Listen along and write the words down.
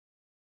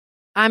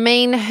I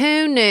mean,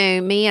 who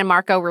knew me and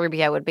Marco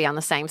Rubio would be on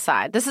the same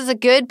side? This is a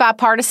good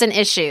bipartisan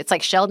issue. It's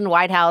like Sheldon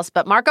Whitehouse,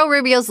 but Marco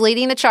Rubio's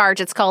leading the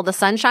charge. It's called the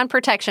Sunshine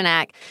Protection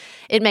Act.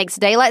 It makes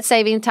daylight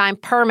saving time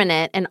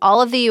permanent in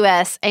all of the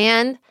U.S.,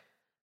 and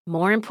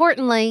more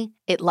importantly,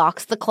 it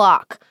locks the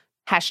clock.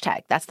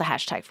 Hashtag, that's the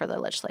hashtag for the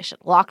legislation.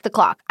 Lock the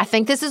clock. I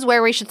think this is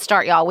where we should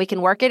start, y'all. We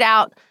can work it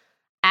out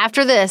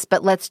after this,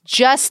 but let's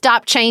just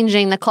stop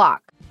changing the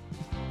clock.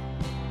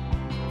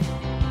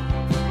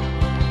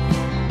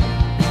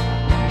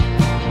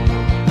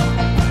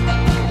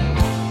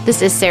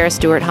 This is Sarah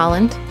Stewart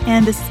Holland.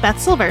 And this is Beth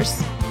Silvers.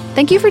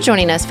 Thank you for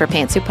joining us for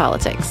Pantsuit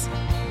Politics.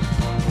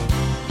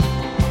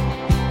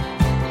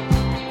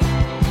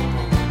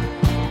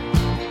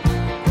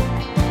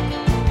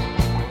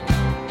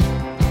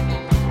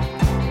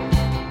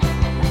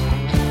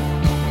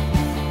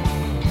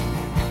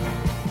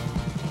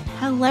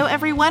 Hello,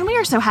 everyone. We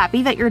are so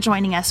happy that you're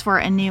joining us for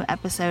a new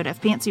episode of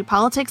Pantsuit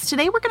Politics.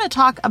 Today, we're going to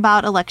talk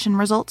about election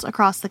results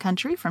across the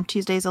country from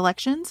Tuesday's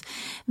elections.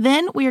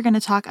 Then we are going to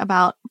talk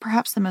about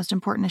perhaps the most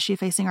important issue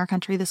facing our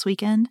country this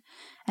weekend,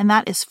 and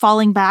that is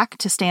falling back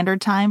to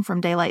standard time from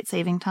daylight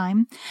saving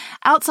time.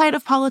 Outside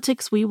of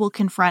politics, we will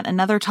confront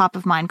another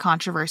top-of-mind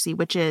controversy,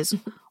 which is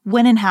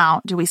when and how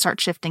do we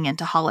start shifting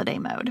into holiday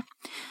mode?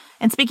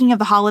 And speaking of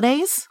the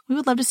holidays, we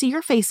would love to see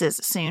your faces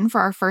soon for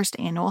our first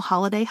annual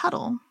holiday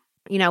huddle.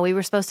 You know, we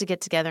were supposed to get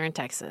together in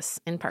Texas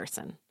in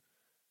person.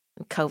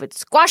 COVID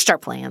squashed our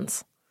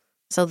plans.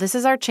 So this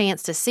is our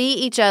chance to see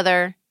each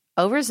other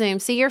over Zoom,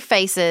 see your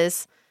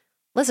faces.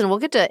 Listen, we'll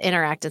get to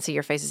interact and see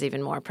your faces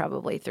even more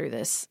probably through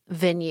this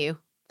venue,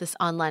 this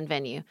online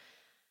venue.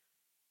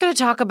 We're going to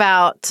talk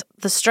about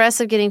the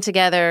stress of getting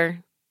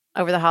together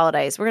over the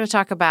holidays. We're going to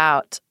talk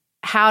about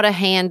how to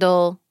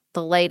handle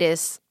the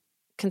latest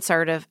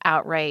conservative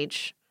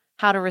outrage,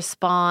 how to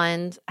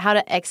respond, how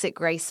to exit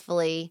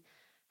gracefully,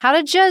 how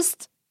to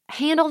just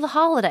handle the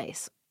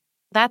holidays.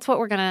 That's what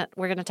we're gonna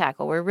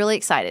tackle. We're really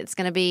excited. It's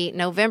going to be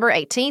November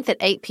 18th at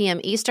 8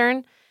 p.m.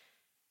 Eastern.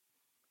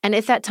 And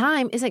if that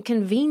time isn't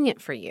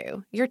convenient for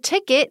you, your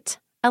ticket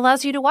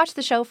allows you to watch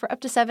the show for up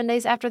to 7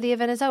 days after the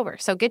event is over.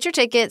 So get your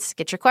tickets,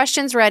 get your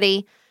questions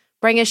ready,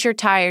 bring us your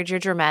tired, your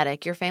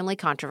dramatic, your family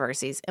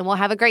controversies, and we'll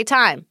have a great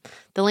time.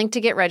 The link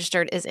to get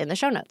registered is in the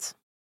show notes.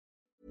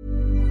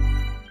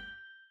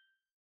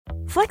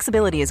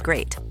 Flexibility is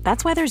great.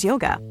 That's why there's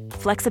yoga.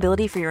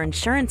 Flexibility for your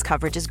insurance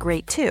coverage is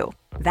great too.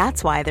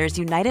 That's why there's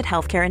United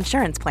Healthcare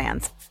Insurance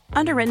Plans.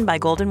 Underwritten by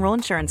Golden Rule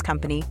Insurance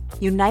Company,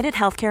 United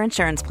Healthcare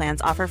Insurance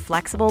Plans offer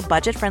flexible,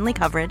 budget-friendly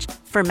coverage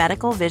for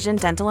medical, vision,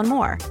 dental, and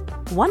more.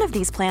 One of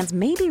these plans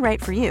may be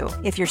right for you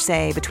if you're,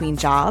 say, between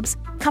jobs,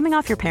 coming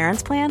off your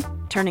parents' plan,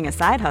 turning a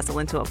side hustle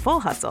into a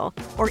full hustle,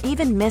 or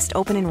even missed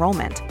open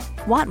enrollment.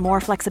 Want more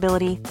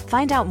flexibility?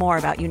 Find out more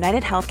about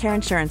United Healthcare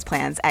Insurance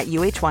Plans at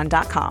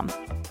uh1.com.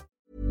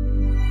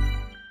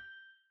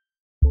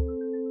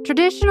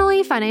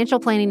 Traditionally, financial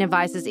planning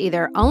advice is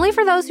either only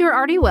for those who are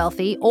already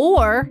wealthy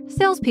or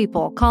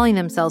salespeople calling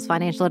themselves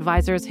financial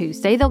advisors who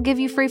say they'll give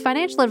you free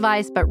financial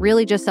advice but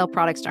really just sell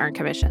products to earn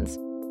commissions.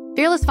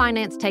 Fearless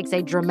Finance takes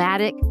a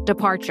dramatic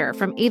departure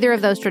from either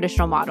of those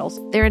traditional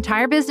models. Their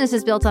entire business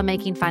is built on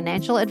making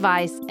financial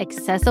advice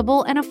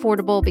accessible and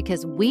affordable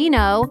because we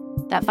know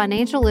that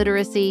financial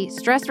literacy,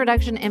 stress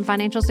reduction, and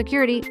financial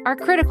security are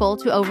critical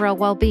to overall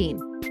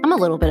well-being. I'm a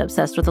little bit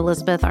obsessed with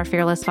Elizabeth, our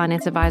Fearless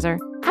Finance advisor.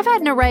 I've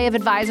had an array of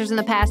advisors in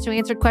the past who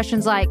answered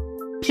questions like,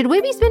 should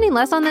we be spending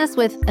less on this,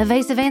 with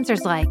evasive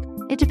answers like,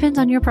 it depends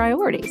on your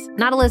priorities.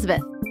 Not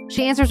Elizabeth.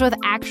 She answers with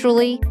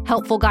actually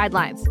helpful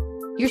guidelines.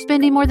 You're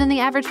spending more than the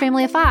average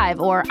family of 5,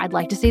 or I'd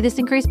like to see this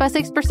increase by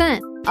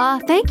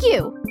 6%. Thank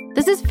you.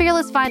 This is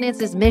Fearless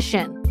Finance's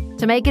mission,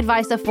 to make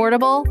advice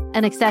affordable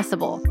and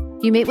accessible.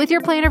 You meet with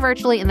your planner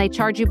virtually and they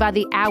charge you by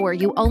the hour.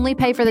 You only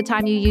pay for the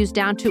time you use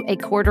down to a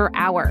quarter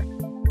hour.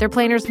 Their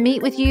planners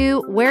meet with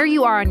you where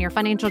you are on your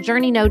financial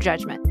journey, no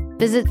judgment.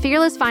 Visit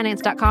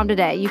fearlessfinance.com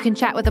today. You can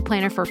chat with a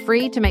planner for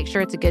free to make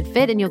sure it's a good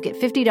fit, and you'll get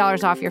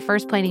 $50 off your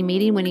first planning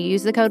meeting when you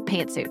use the code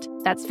PANTSUIT.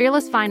 That's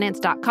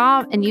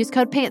fearlessfinance.com and use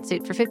code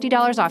PANTSUIT for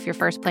 $50 off your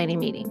first planning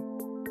meeting.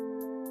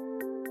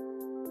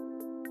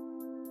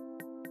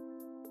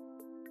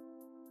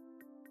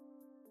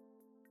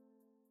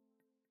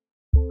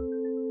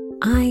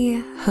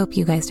 I hope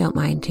you guys don't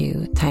mind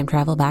to time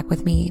travel back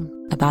with me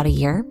about a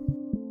year.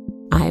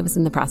 I was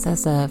in the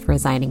process of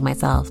resigning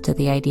myself to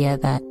the idea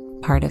that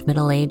part of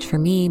middle age for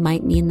me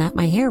might mean that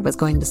my hair was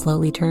going to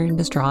slowly turn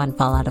to straw and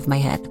fall out of my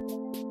head.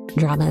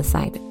 Drama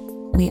aside,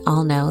 we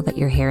all know that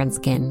your hair and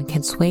skin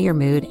can sway your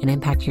mood and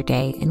impact your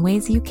day in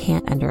ways you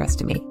can't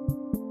underestimate.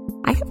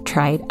 I have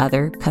tried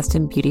other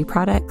custom beauty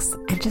products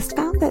and just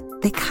found that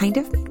they kind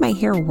of made my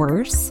hair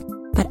worse.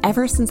 But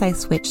ever since I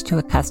switched to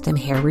a custom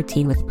hair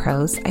routine with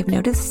Prose, I've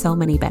noticed so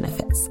many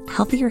benefits.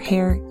 Healthier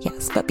hair,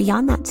 yes, but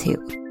beyond that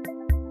too.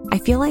 I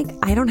feel like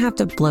I don't have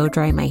to blow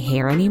dry my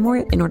hair anymore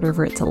in order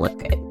for it to look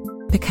good,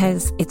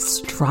 because it's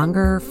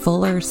stronger,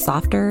 fuller,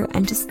 softer,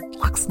 and just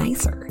looks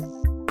nicer.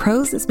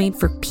 Prose is made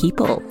for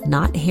people,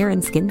 not hair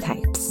and skin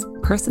types.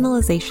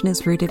 personalization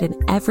is rooted in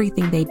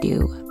everything they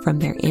do, from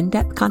their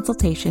in-depth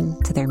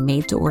consultation to their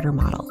made-to-order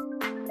model.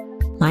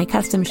 My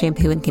custom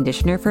shampoo and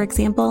conditioner, for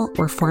example,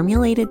 were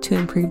formulated to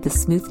improve the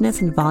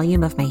smoothness and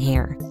volume of my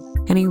hair.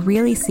 And I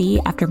really see,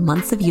 after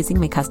months of using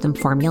my custom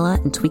formula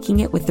and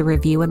tweaking it with the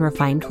Review and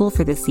Refine tool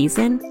for this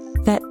season,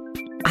 that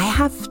I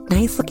have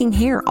nice-looking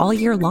hair all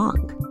year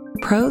long.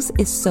 Prose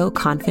is so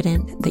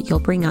confident that you'll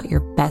bring out your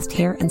best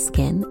hair and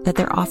skin that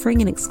they're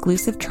offering an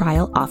exclusive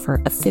trial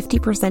offer of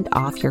 50%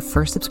 off your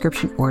first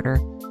subscription order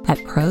at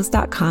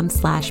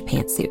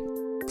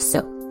prose.com/pantsuit.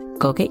 So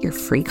go get your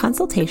free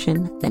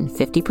consultation, then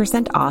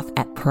 50% off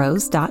at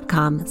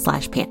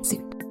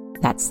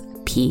prose.com/pantsuit. That's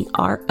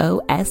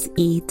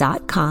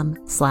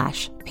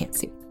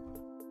prose.com/pantsuit.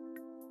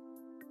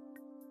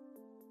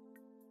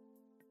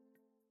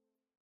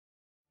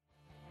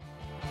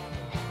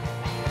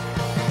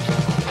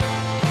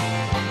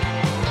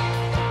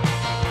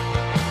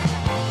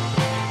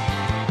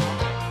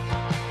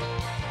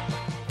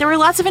 There were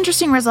lots of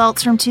interesting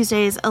results from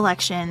Tuesday's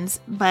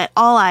elections, but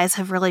all eyes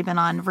have really been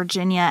on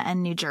Virginia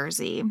and New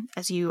Jersey.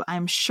 As you,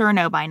 I'm sure,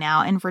 know by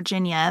now, in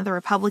Virginia, the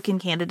Republican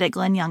candidate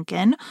Glenn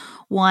Youngkin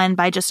won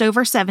by just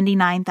over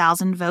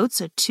 79,000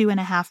 votes, a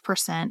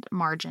 2.5%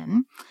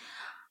 margin.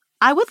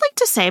 I would like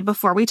to say,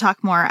 before we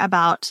talk more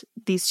about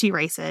these two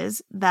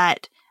races,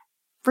 that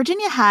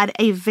Virginia had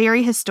a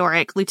very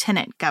historic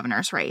lieutenant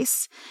governor's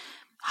race.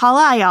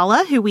 Hala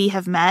Ayala, who we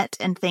have met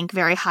and think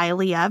very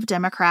highly of,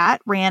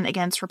 Democrat, ran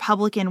against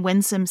Republican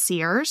Winsome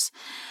Sears,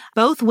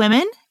 both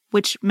women,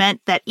 which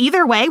meant that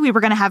either way, we were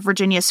going to have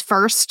Virginia's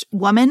first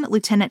woman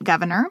lieutenant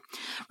governor.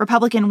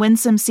 Republican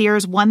Winsome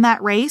Sears won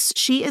that race.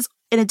 She is,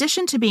 in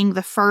addition to being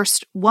the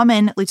first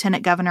woman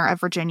lieutenant governor of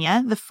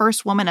Virginia, the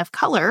first woman of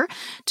color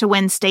to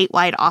win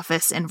statewide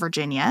office in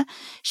Virginia.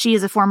 She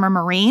is a former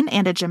Marine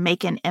and a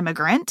Jamaican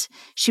immigrant.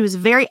 She was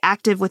very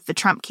active with the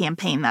Trump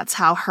campaign. That's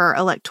how her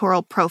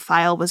electoral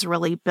profile was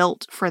really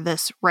built for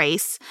this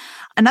race.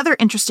 Another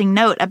interesting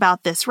note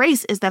about this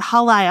race is that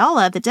Hala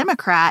Ayala, the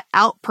Democrat,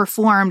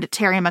 outperformed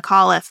Terry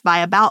McAuliffe by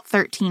about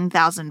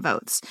 13,000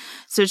 votes.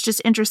 So it's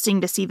just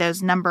interesting to see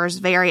those numbers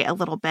vary a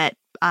little bit.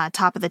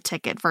 Top of the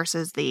ticket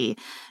versus the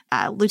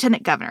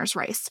lieutenant governor's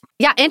race.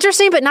 Yeah,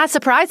 interesting but not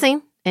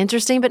surprising.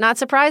 Interesting but not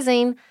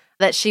surprising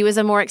that she was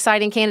a more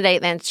exciting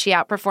candidate than she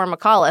outperformed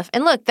McAuliffe.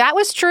 And look, that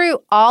was true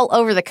all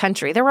over the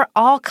country. There were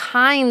all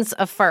kinds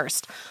of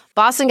firsts.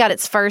 Boston got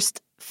its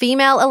first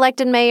female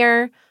elected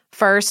mayor,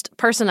 first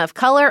person of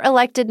color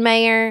elected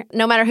mayor.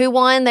 No matter who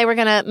won, they were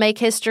going to make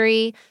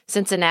history.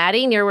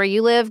 Cincinnati, near where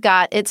you live,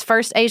 got its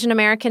first Asian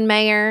American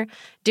mayor.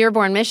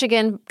 Dearborn,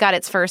 Michigan got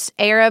its first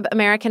Arab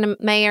American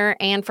mayor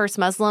and first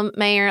Muslim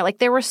mayor. Like,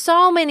 there were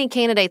so many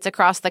candidates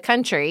across the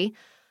country,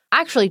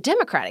 actually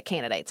Democratic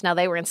candidates. Now,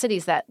 they were in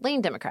cities that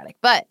leaned Democratic,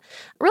 but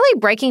really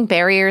breaking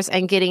barriers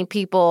and getting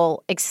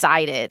people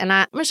excited. And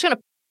I'm just going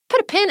to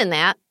put a pin in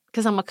that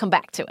because I'm going to come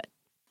back to it.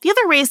 The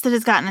other race that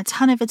has gotten a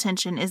ton of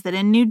attention is that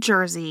in New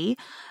Jersey,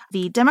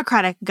 the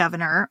Democratic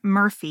governor,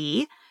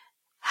 Murphy,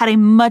 had a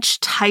much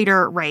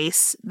tighter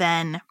race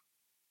than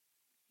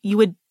you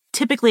would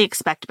typically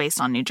expect based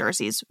on New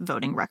Jersey's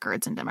voting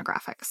records and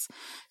demographics.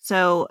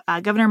 So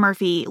Governor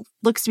Murphy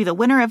looks to be the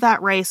winner of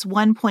that race.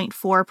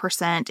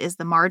 1.4% is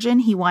the margin.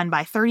 He won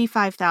by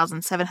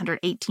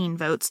 35,718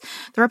 votes.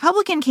 The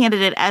Republican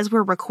candidate, as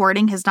we're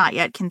recording, has not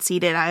yet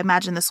conceded. I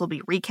imagine this will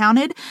be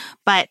recounted,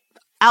 but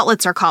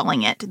outlets are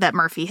calling it that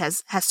Murphy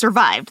has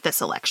survived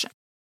this election.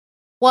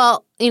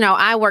 Well, you know,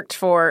 I worked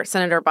for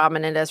Senator Bob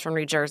Menendez from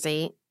New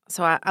Jersey,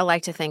 so I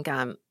like to think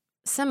I'm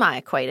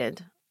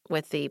semi-acquainted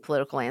with the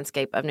political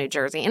landscape of New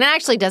Jersey. And it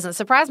actually doesn't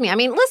surprise me. I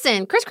mean,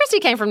 listen, Chris Christie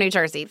came from New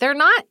Jersey. They're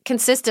not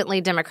consistently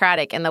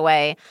Democratic in the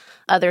way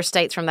other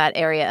states from that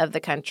area of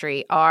the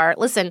country are.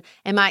 Listen,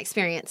 in my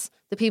experience,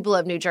 the people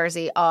of New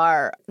Jersey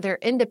they're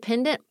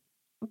independent,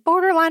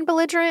 borderline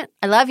belligerent.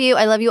 I love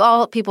you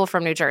all people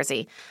from New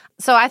Jersey.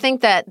 So I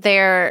think that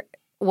there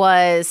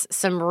was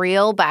some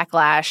real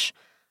backlash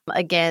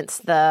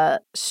against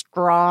the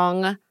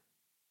strong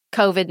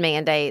COVID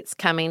mandates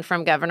coming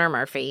from Governor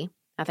Murphy.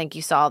 I think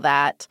you saw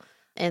that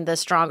in the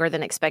stronger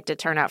than expected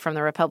turnout from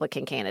the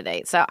Republican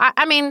candidate. So,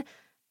 I mean,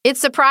 it's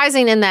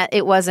surprising in that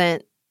it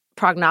wasn't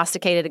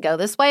prognosticated to go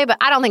this way, but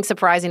I don't think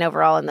surprising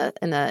overall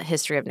in the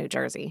history of New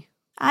Jersey.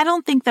 I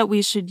don't think that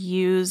we should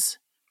use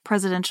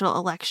presidential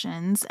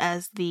elections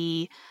as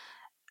the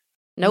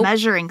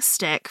measuring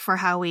stick for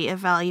how we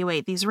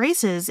evaluate these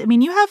races. I mean,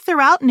 you have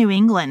throughout New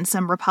England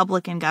some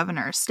Republican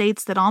governors,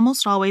 states that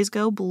almost always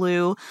go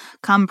blue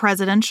come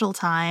presidential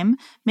time,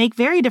 make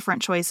very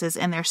different choices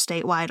in their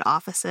statewide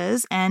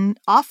offices, and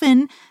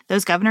often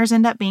those governors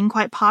end up being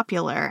quite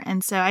popular.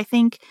 And so I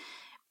think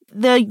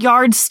the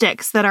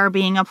yardsticks that are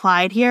being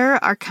applied here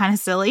are kind of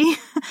silly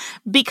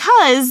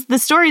because the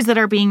stories that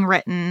are being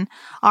written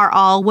are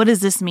all, what does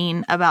this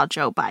mean about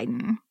Joe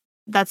Biden?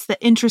 That's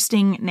the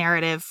interesting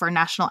narrative for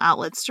national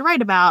outlets to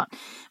write about.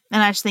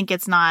 And I just think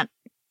it's not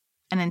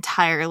an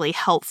entirely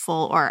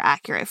helpful or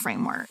accurate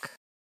framework.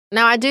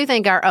 Now, I do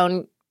think our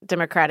own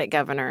Democratic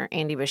Governor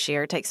Andy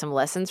Beshear takes some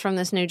lessons from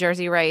this New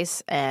Jersey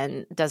race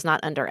and does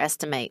not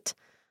underestimate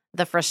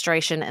the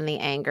frustration and the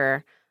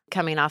anger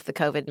coming off the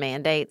COVID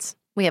mandates.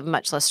 We have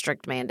much less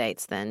strict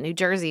mandates than New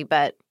Jersey,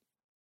 but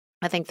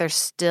I think there's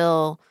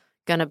still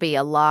going to be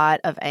a lot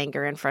of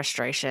anger and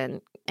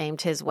frustration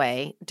aimed his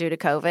way due to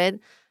COVID.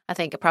 I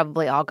think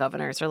probably all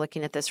governors are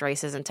looking at this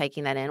races and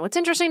taking that in. What's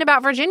interesting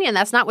about Virginia, and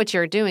that's not what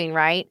you're doing,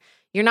 right?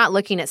 You're not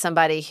looking at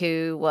somebody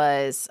who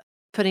was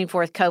putting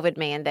forth COVID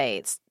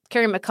mandates.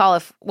 Kerry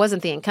McAuliffe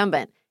wasn't the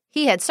incumbent.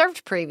 He had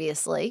served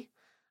previously,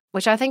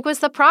 which I think was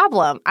the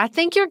problem. I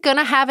think you're going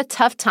to have a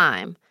tough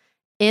time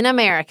in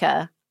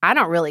America. I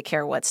don't really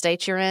care what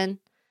state you're in.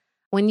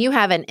 When you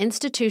have an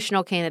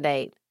institutional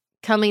candidate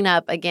coming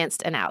up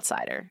against an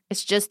outsider,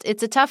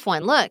 it's a tough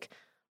one. Look,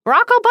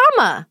 Barack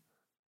Obama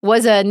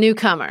was a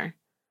newcomer.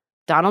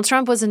 Donald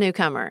Trump was a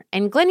newcomer.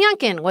 And Glenn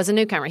Youngkin was a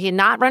newcomer. He had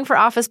not run for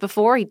office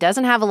before. He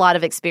doesn't have a lot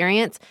of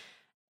experience.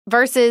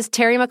 Versus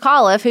Terry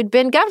McAuliffe, who'd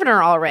been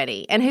governor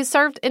already and who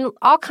served in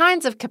all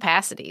kinds of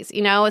capacities.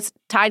 It's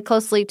tied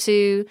closely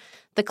to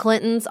the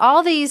Clintons,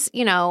 all these,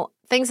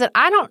 things that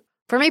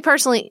for me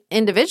personally,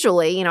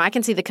 individually, I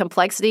can see the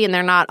complexity and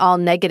they're not all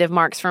negative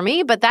marks for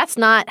me, but that's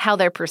not how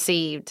they're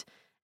perceived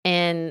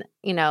in,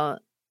 the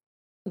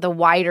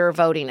wider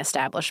voting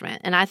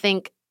establishment. And I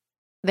think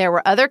there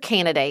were other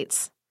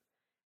candidates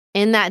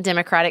in that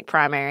Democratic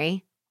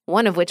primary,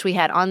 one of which we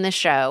had on this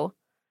show,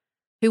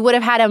 who would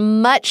have had a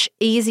much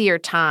easier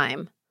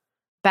time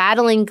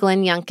battling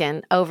Glenn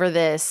Youngkin over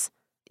this,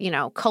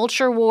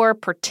 culture war,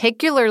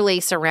 particularly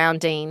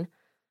surrounding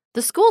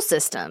the school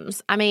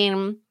systems. I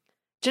mean,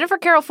 Jennifer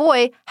Carroll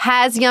Foy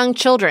has young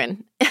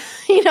children.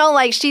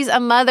 She's a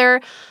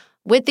mother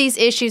with these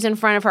issues in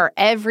front of her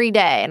every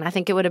day. And I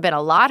think it would have been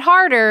a lot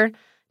harder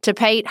to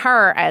paint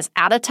her as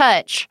out of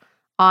touch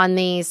on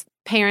these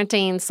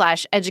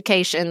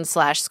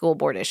parenting/education/school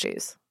board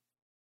issues.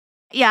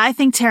 Yeah, I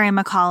think Terry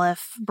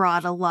McAuliffe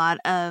brought a lot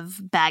of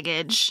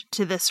baggage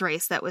to this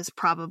race that was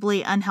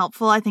probably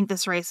unhelpful. I think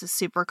this race is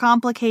super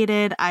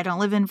complicated. I don't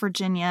live in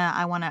Virginia.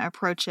 I want to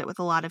approach it with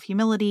a lot of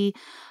humility.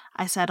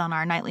 I said on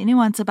our Nightly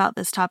Nuance about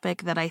this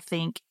topic that I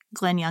think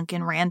Glenn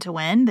Youngkin ran to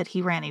win, that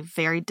he ran a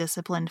very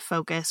disciplined,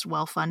 focused,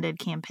 well-funded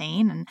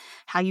campaign, and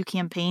how you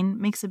campaign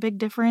makes a big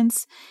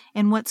difference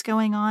in what's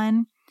going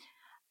on.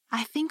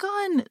 I think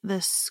on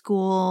the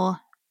school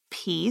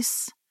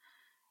piece,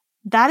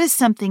 that is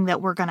something that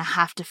we're going to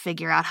have to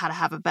figure out how to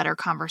have a better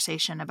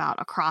conversation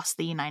about across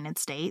the United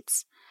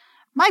States.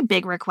 My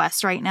big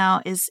request right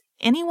now is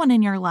anyone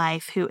in your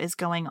life who is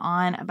going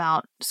on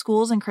about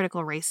schools and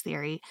critical race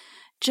theory,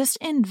 just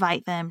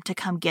invite them to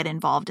come get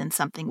involved in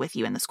something with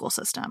you in the school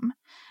system.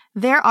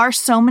 There are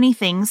so many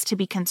things to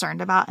be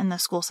concerned about in the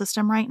school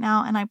system right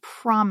now, and I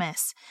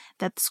promise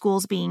that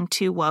schools being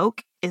too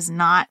woke is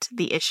not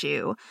the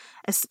issue,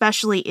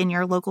 especially in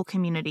your local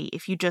community.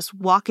 If you just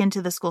walk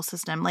into the school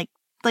system, like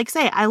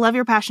say, I love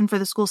your passion for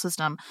the school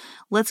system.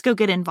 Let's go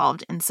get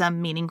involved in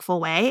some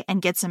meaningful way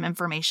and get some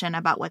information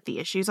about what the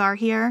issues are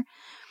here.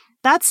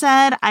 That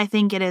said, I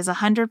think it is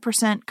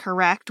 100%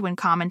 correct when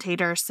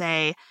commentators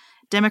say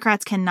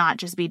Democrats cannot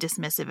just be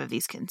dismissive of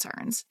these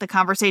concerns. The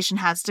conversation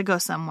has to go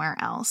somewhere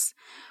else.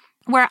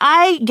 Where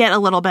I get a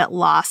little bit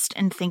lost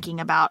in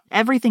thinking about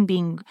everything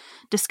being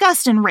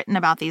discussed and written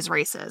about these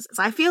races is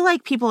I feel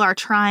like people are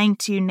trying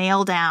to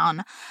nail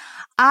down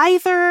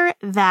either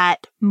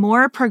that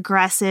more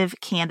progressive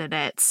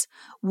candidates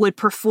would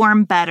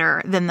perform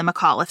better than the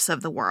McAuliffes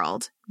of the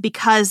world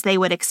because they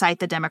would excite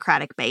the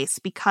Democratic base,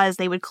 because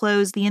they would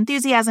close the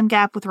enthusiasm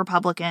gap with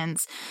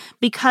Republicans,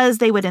 because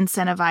they would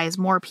incentivize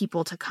more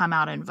people to come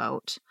out and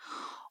vote.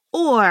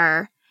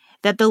 Or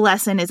that the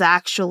lesson is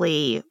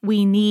actually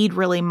we need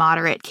really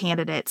moderate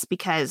candidates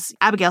because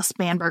Abigail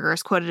Spanberger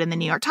is quoted in the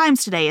New York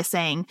Times today as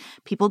saying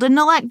people didn't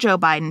elect Joe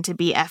Biden to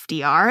be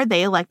FDR.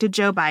 They elected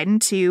Joe Biden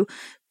to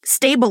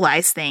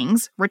stabilize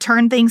things,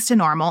 return things to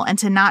normal, and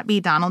to not be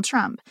Donald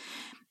Trump.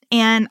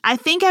 And I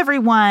think I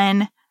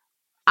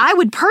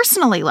would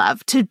personally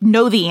love to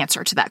know the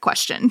answer to that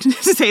question, to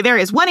say there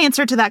is one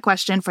answer to that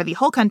question for the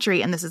whole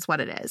country, and this is what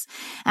it is.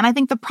 And I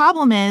think the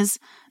problem is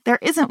there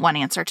isn't one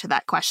answer to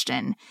that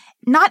question.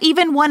 Not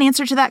even one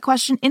answer to that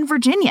question in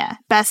Virginia,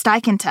 best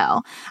I can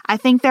tell. I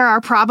think there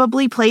are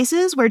probably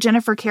places where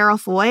Jennifer Carroll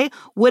Foy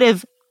would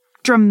have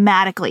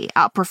dramatically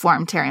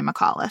outperformed Terry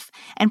McAuliffe,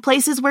 and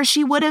places where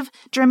she would have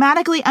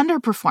dramatically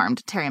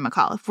underperformed Terry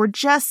McAuliffe.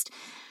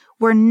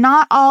 We're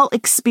not all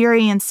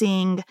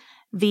experiencing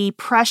the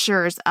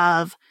pressures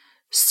of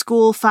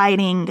school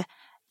fighting,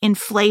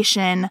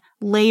 inflation,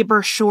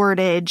 labor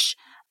shortage,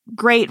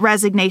 great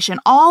resignation,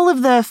 all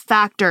of the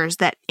factors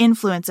that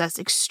influence us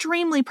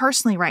extremely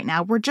personally right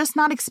now. We're just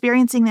not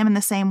experiencing them in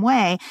the same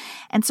way.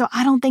 And so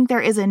I don't think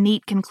there is a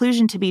neat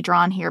conclusion to be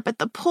drawn here, but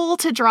the pull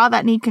to draw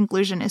that neat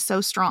conclusion is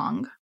so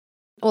strong.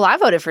 Well, I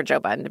voted for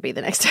Joe Biden to be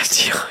the next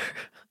FDR.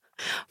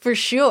 For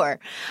sure.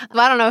 But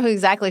I don't know who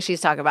exactly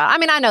she's talking about. I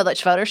mean, I know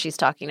which voter she's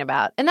talking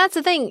about. And that's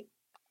the thing.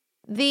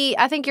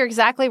 I think you're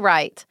exactly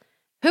right.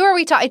 Who are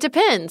we talking? It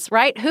depends,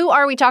 right? Who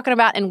are we talking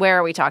about and where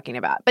are we talking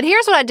about? But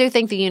here's what I do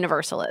think the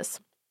universal is.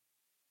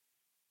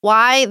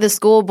 Why the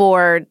school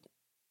board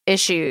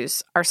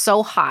issues are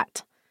so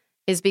hot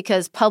is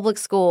because public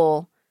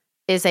school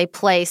is a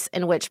place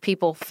in which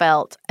people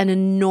felt an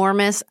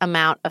enormous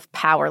amount of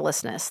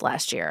powerlessness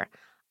last year.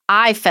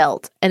 I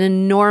felt an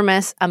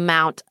enormous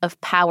amount of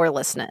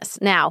powerlessness.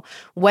 Now,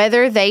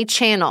 whether they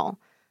channel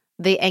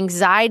the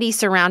anxiety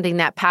surrounding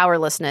that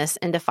powerlessness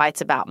into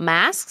fights about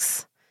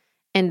masks,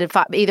 into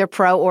either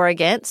pro or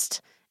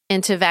against,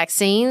 into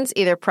vaccines,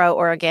 either pro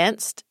or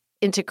against,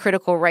 into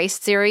critical race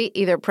theory,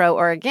 either pro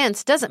or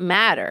against, doesn't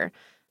matter.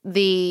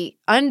 The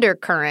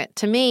undercurrent,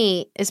 to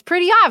me, is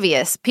pretty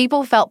obvious.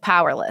 People felt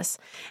powerless.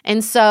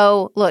 And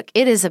so, look,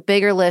 it is a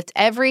bigger lift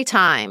every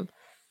time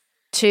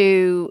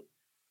to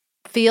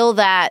feel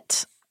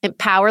that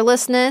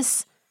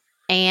powerlessness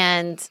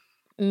and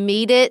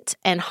meet it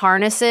and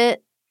harness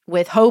it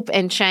with hope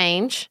and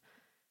change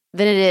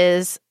than it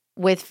is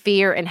with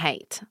fear and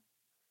hate.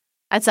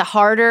 That's a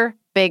harder,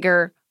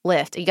 bigger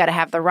lift. You got to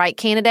have the right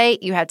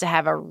candidate. You have to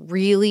have a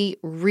really,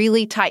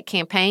 really tight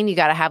campaign. You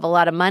got to have a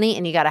lot of money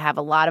and you got to have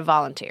a lot of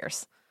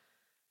volunteers.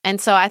 And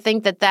so I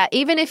think that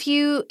even if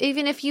you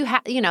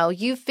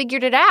you've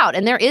figured it out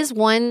and there is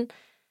one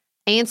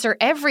answer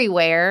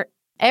everywhere,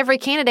 every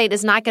candidate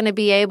is not going to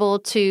be able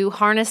to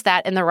harness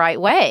that in the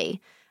right way.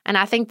 And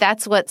I think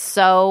that's what's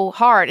so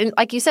hard. And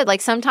like you said,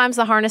 like sometimes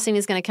the harnessing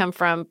is going to come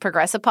from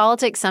progressive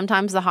politics.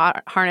 Sometimes the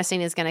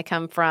harnessing is going to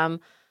come from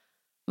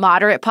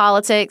moderate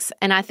politics.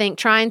 And I think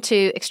trying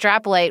to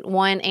extrapolate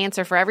one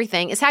answer for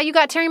everything is how you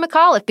got Terry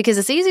McAuliffe, because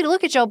it's easy to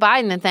look at Joe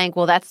Biden and think,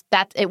 well,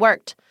 that it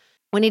worked.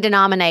 We need to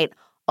nominate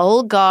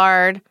old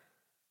guard,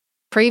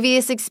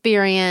 previous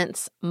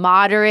experience,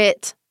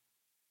 moderate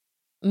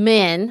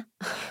men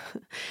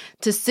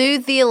to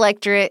soothe the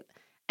electorate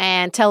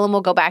and tell them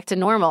we'll go back to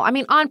normal. I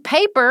mean, on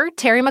paper,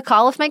 Terry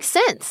McAuliffe makes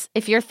sense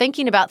if you're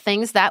thinking about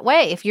things that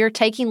way, if you're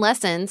taking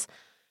lessons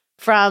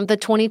from the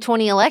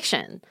 2020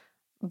 election.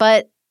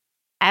 But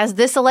as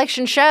this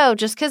election showed,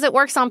 just because it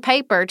works on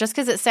paper, just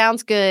because it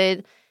sounds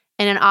good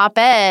in an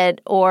op-ed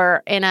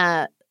or in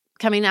a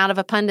coming out of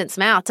a pundit's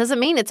mouth, doesn't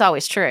mean it's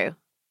always true.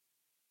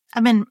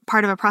 I've been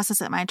part of a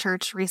process at my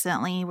church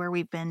recently where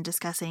we've been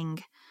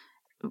discussing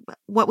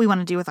what we want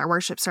to do with our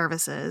worship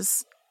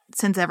services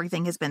since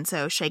everything has been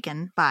so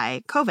shaken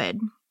by COVID.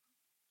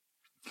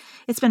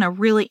 It's been a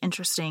really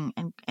interesting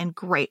and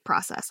great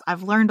process.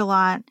 I've learned a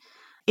lot.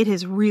 It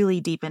has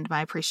really deepened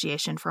my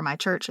appreciation for my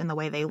church and the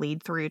way they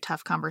lead through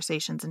tough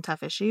conversations and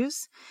tough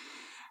issues.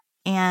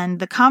 And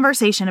the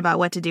conversation about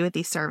what to do with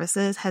these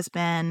services has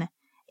been,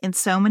 in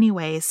so many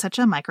ways, such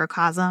a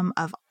microcosm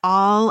of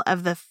all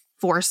of the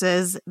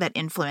forces that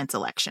influence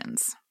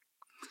elections.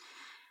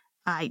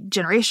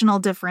 Generational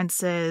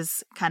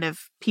differences, kind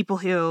of people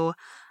who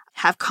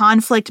have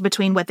conflict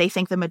between what they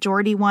think the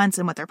majority wants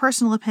and what their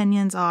personal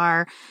opinions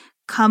are,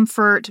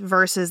 comfort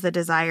versus the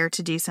desire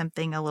to do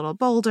something a little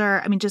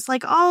bolder. I mean, just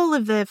like all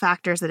of the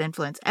factors that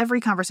influence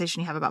every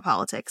conversation you have about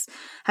politics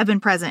have been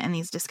present in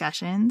these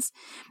discussions.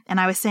 And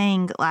I was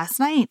saying last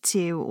night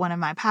to one of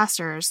my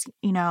pastors,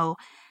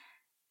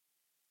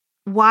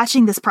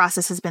 watching this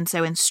process has been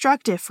so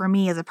instructive for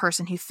me as a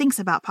person who thinks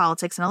about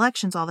politics and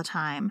elections all the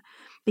time,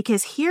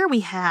 because here we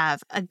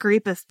have a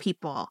group of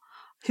people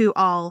who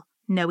all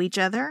know each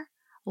other,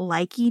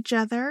 like each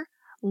other,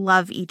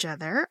 love each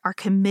other, are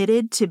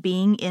committed to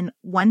being in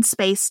one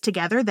space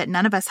together that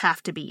none of us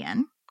have to be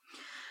in,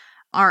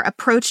 are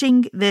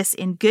approaching this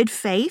in good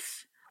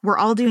faith. We're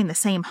all doing the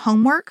same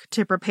homework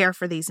to prepare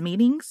for these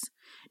meetings.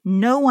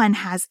 No one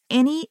has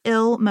any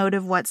ill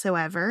motive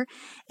whatsoever,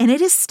 and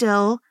it is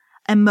still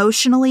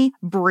emotionally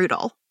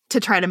brutal to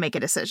try to make a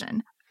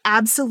decision.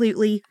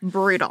 Absolutely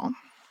brutal.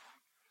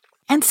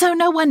 And so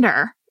no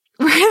wonder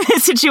we're in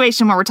this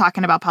situation where we're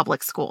talking about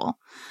public school.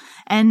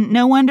 And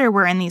no wonder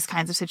we're in these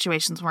kinds of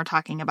situations when we're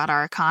talking about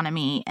our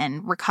economy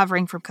and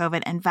recovering from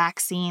COVID and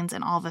vaccines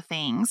and all the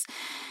things.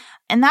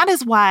 And that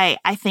is why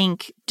I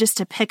think, just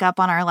to pick up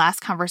on our last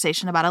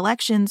conversation about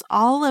elections,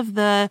 all of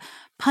the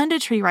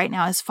punditry right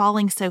now is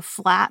falling so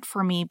flat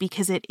for me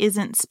because it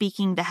isn't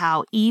speaking to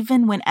how,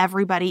 even when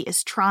everybody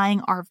is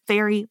trying our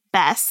very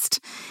best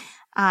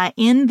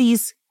in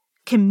these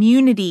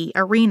community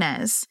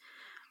arenas,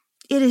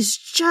 it is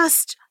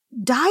just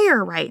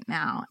dire right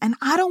now. And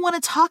I don't want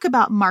to talk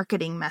about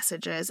marketing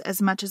messages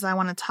as much as I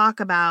want to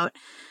talk about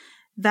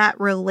that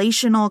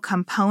relational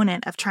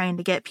component of trying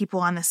to get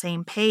people on the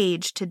same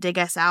page to dig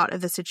us out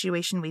of the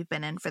situation we've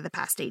been in for the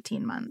past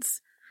 18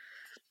 months.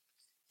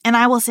 And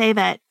I will say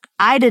that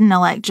I didn't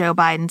elect Joe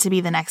Biden to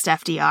be the next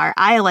FDR.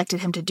 I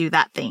elected him to do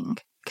that thing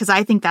because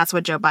I think that's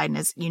what Joe Biden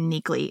is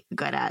uniquely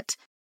good at.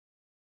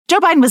 Joe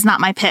Biden was not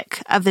my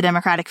pick of the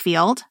Democratic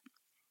field.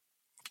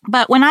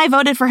 But when I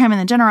voted for him in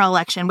the general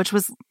election, which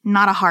was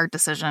not a hard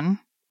decision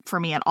for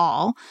me at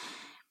all,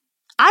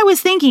 I was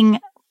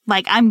thinking,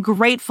 I'm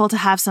grateful to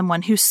have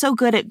someone who's so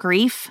good at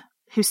grief,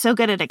 who's so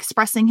good at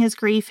expressing his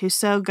grief, who's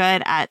so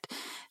good at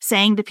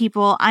saying to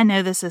people, I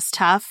know this is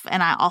tough,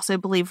 and I also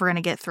believe we're going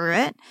to get through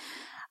it.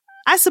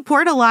 I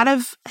support a lot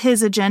of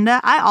his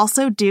agenda. I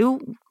also do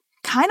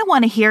kind of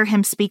want to hear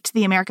him speak to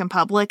the American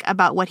public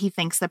about what he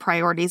thinks the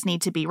priorities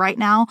need to be right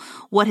now,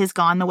 what has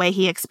gone the way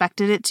he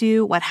expected it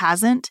to, what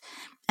hasn't.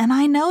 And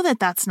I know that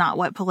that's not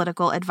what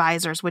political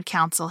advisors would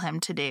counsel him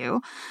to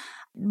do,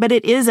 but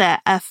it is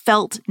a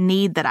felt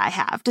need that I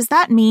have. Does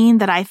that mean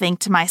that I think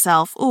to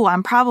myself, oh,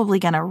 I'm probably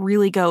going to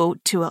really go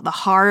to the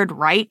hard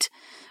right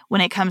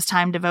when it comes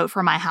time to vote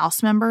for my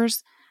House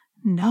members?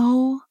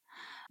 No.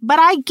 But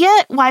I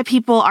get why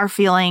people are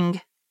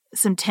feeling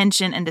some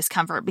tension and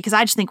discomfort, because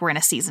I just think we're in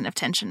a season of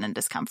tension and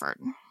discomfort.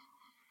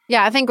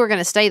 Yeah, I think we're going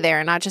to stay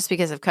there, not just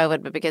because of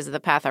COVID, but because of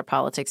the path our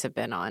politics have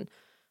been on.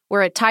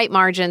 We're at tight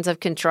margins of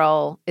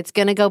control. It's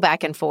going to go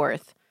back and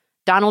forth.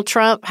 Donald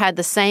Trump had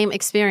the same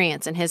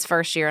experience in his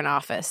first year in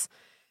office.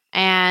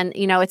 And,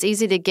 you know, it's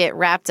easy to get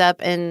wrapped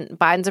up in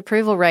Biden's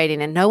approval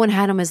rating, and no one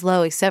had him as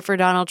low except for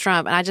Donald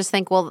Trump. And I just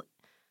think, well,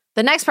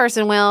 the next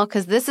person will,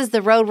 because this is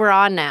the road we're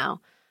on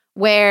now,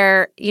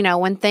 where, you know,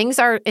 when things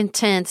are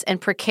intense and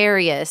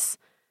precarious,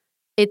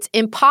 it's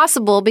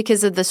impossible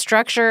because of the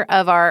structure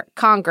of our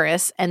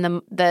Congress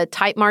and the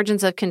tight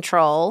margins of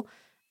control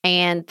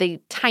and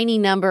the tiny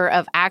number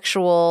of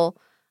actual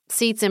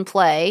seats in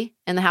play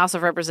in the House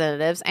of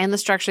Representatives and the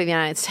structure of the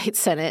United States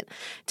Senate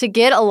to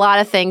get a lot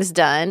of things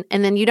done.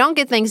 And then you don't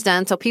get things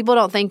done, so people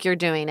don't think you're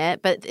doing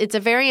it. But it's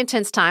a very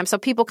intense time, so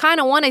people kind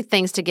of wanted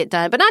things to get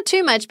done, but not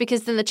too much,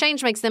 because then the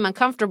change makes them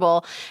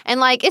uncomfortable. And,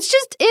 like, it's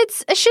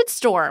a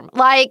shitstorm.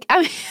 Like, I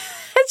mean,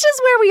 it's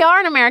just where we are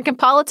in American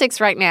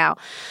politics right now.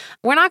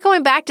 We're not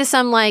going back to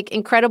some, like,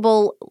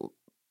 incredible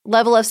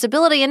level of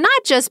stability, and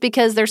not just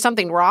because there's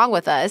something wrong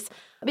with us,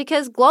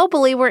 because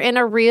globally we're in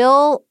a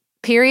real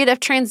period of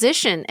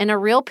transition and a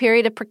real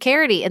period of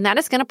precarity, and that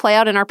is going to play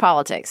out in our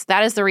politics.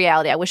 That is the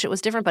reality. I wish it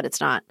was different, but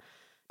it's not.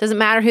 Doesn't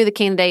matter who the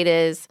candidate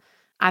is.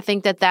 I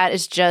think that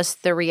is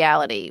just the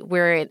reality.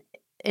 We're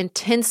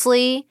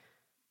intensely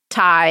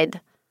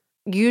tied,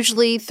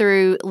 usually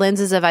through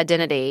lenses of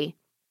identity,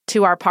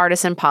 to our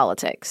partisan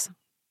politics.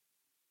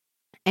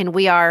 And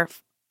we are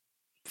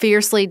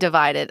fiercely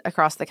divided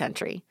across the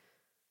country.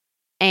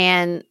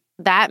 And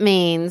that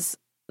means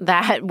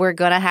that we're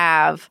going to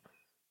have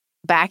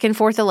back and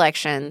forth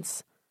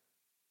elections,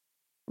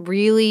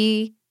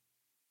 really,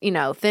 you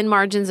know, thin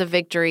margins of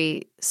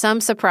victory, some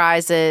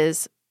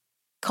surprises,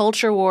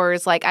 culture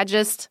wars. Like, I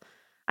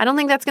don't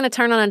think that's going to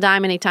turn on a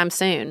dime anytime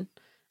soon.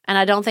 And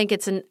I don't think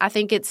I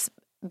think it's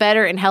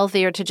better and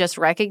healthier to just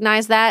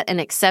recognize that and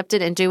accept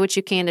it and do what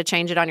you can to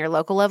change it on your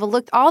local level.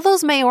 Look, all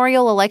those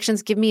mayoral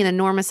elections give me an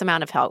enormous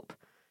amount of hope.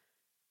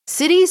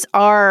 Cities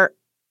are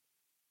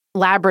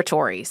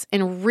laboratories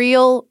in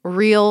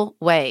real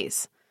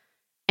ways.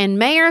 And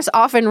mayors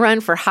often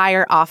run for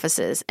higher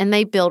offices, and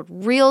they build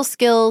real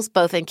skills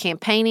both in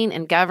campaigning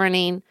and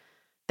governing.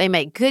 They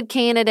make good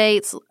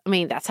candidates. I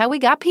mean, that's how we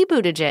got Pete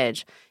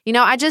Buttigieg. You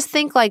know, I just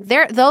think, like,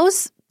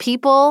 those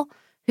people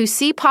who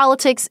see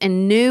politics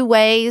in new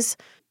ways,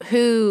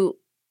 who,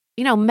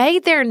 you know,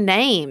 made their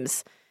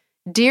names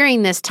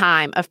during this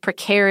time of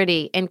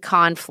precarity and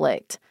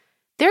conflict,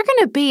 they're going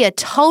to be a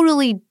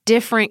totally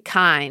different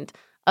kind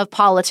of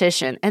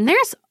politician. And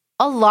there's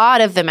a lot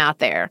of them out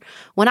there.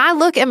 When I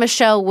look at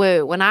Michelle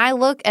Wu, when I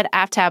look at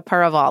Aftab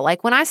Puraval,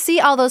 like, when I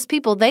see all those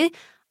people,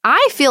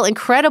 I feel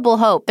incredible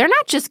hope. They're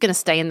not just going to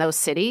stay in those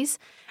cities.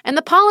 And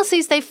the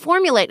policies they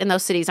formulate in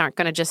those cities aren't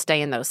going to just stay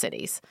in those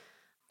cities.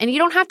 And you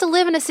don't have to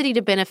live in a city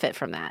to benefit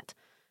from that.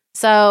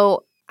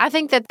 So I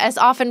think that, as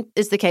often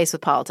is the case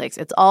with politics,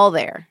 it's all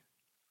there.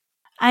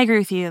 I agree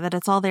with you that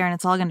it's all there and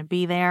it's all going to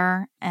be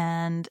there.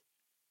 And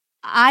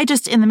I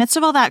just, in the midst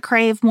of all that,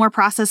 crave more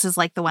processes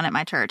like the one at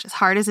my church. As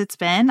hard as it's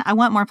been, I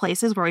want more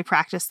places where we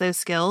practice those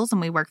skills and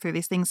we work through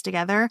these things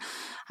together.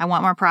 I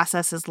want more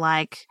processes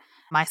like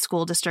my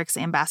school district's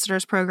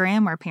ambassadors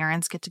program, where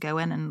parents get to go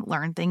in and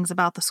learn things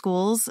about the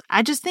schools.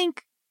 I just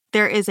think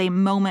there is a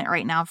moment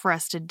right now for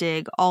us to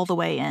dig all the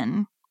way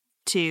in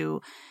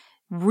to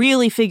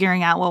really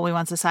figuring out what we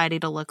want society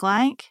to look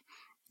like.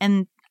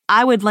 And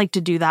I would like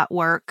to do that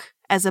work,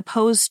 as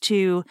opposed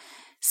to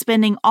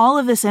spending all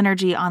of this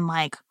energy on,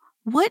 like,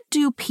 what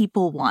do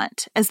people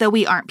want, as though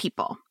we aren't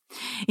people?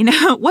 You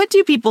know, what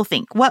do people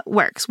think? What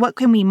works? What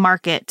can we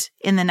market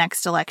in the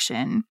next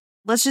election?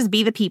 Let's just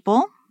be the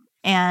people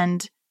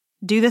and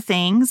do the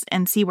things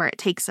and see where it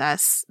takes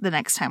us the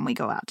next time we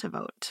go out to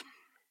vote.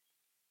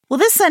 Well,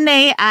 this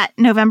Sunday at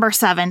November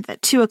 7th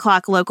at 2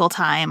 o'clock local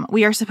time,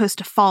 we are supposed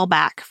to fall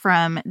back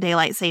from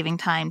daylight saving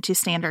time to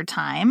standard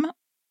time.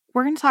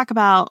 We're going to talk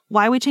about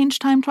why we change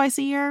time twice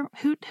a year.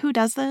 Who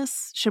does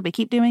this? Should we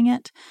keep doing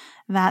it?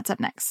 That's up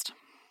next.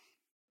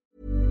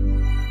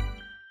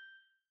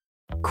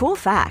 Cool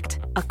fact,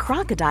 a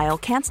crocodile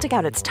can't stick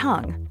out its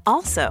tongue.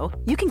 Also,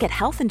 you can get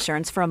health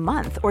insurance for a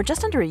month or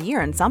just under a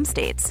year in some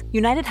states.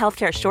 United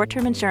Healthcare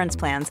short-term insurance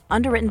plans,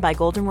 underwritten by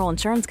Golden Rule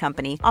Insurance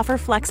Company, offer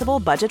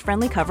flexible,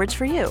 budget-friendly coverage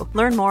for you.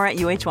 Learn more at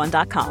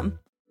UH1.com.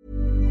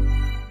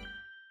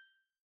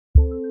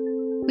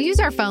 We use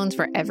our phones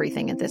for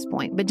everything at this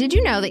point, but did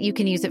you know that you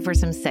can use it for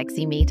some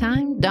sexy me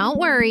time? Don't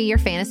worry, your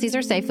fantasies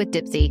are safe with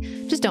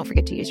Dipsea. Just don't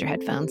forget to use your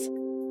headphones.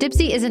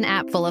 Dipsea is an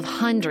app full of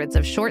hundreds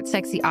of short,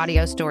 sexy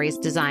audio stories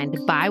designed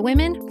by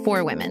women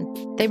for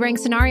women. They bring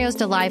scenarios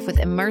to life with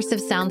immersive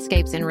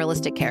soundscapes and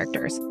realistic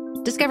characters.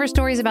 Discover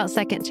stories about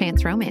second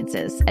chance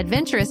romances,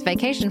 adventurous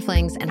vacation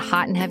flings, and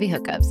hot and heavy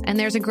hookups. And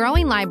there's a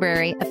growing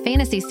library of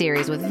fantasy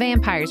series with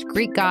vampires,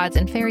 Greek gods,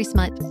 and fairy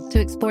smut to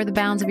explore the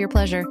bounds of your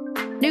pleasure.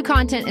 New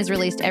content is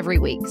released every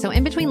week, so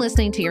in between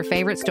listening to your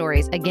favorite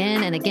stories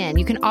again and again,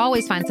 you can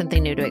always find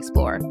something new to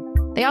explore.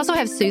 They also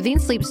have soothing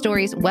sleep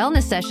stories,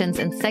 wellness sessions,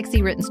 and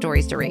sexy written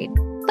stories to read.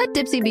 Let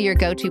Dipsea be your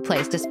go-to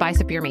place to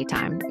spice up your me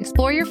time.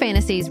 Explore your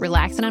fantasies,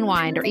 relax and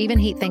unwind, or even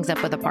heat things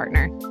up with a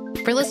partner.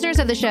 For listeners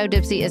of the show,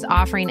 Dipsea is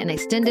offering an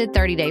extended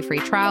 30-day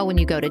free trial when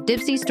you go to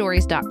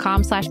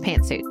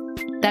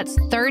dipseastories.com/pantsuit. That's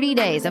 30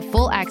 days of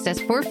full access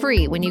for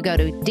free when you go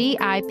to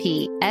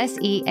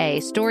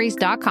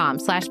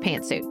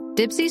dipseastories.com/pantsuit.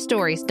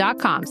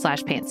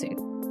 dipseastories.com/pantsuit.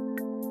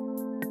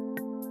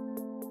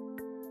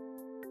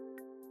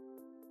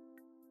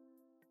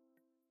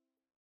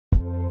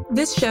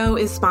 This show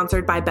is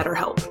sponsored by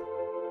BetterHelp.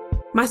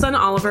 My son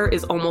Oliver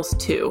is almost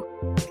 2.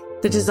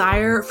 The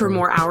desire for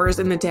more hours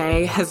in the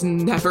day has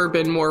never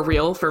been more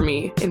real for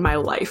me in my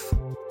life.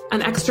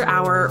 An extra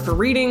hour for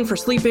reading, for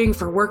sleeping,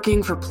 for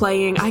working, for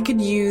playing, I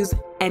could use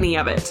any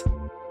of it.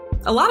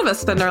 A lot of us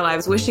spend our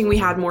lives wishing we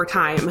had more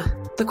time.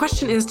 The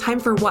question is, time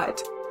for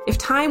what? If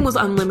time was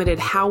unlimited,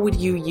 how would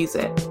you use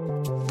it?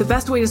 The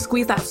best way to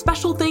squeeze that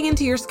special thing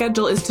into your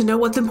schedule is to know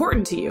what's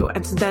important to you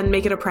and to then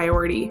make it a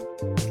priority.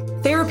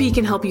 Therapy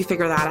can help you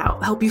figure that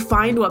out, help you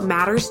find what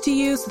matters to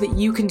you so that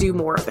you can do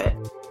more of it.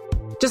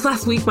 Just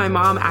last week, my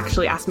mom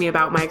actually asked me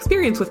about my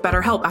experience with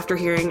BetterHelp after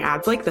hearing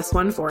ads like this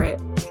one for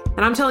it.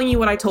 And I'm telling you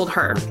what I told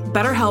her.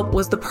 BetterHelp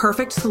was the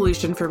perfect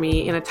solution for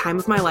me in a time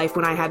of my life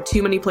when I had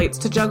too many plates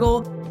to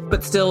juggle,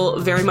 but still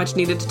very much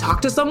needed to talk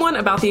to someone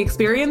about the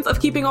experience of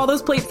keeping all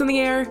those plates in the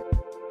air.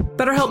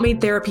 BetterHelp made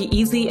therapy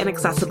easy and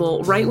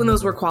accessible right when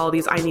those were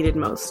qualities I needed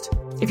most.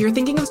 If you're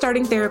thinking of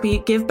starting therapy,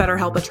 give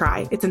BetterHelp a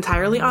try. It's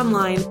entirely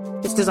online.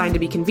 It's designed to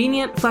be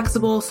convenient,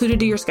 flexible, suited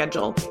to your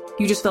schedule.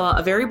 You just fill out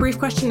a very brief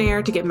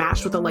questionnaire to get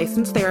matched with a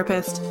licensed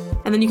therapist,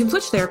 and then you can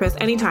switch therapists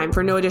anytime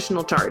for no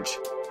additional charge.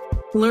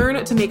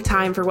 Learn to make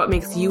time for what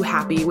makes you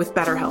happy with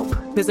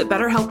BetterHelp. Visit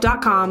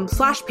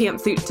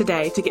BetterHelp.com/pantsuit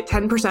today to get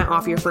 10%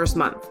 off your first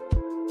month.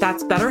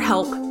 That's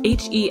BetterHelp,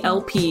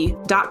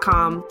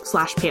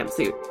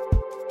 HELP.com/pantsuit.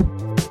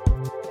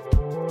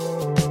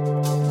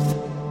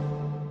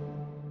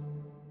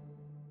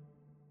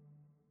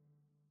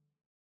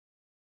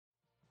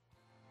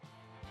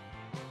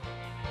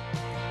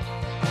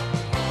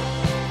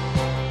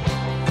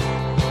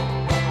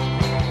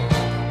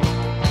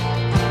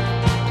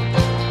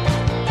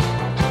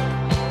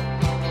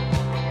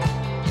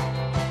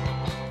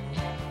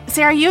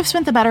 Sarah, you have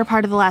spent the better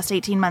part of the last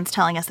 18 months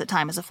telling us that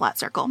time is a flat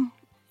circle.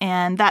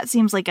 And that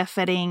seems like a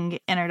fitting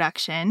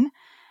introduction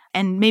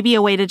and maybe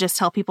a way to just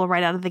tell people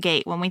right out of the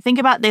gate. When we think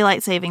about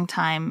daylight saving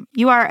time,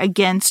 you are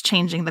against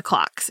changing the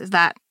clocks. Is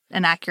that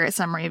an accurate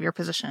summary of your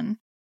position?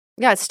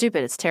 Yeah, it's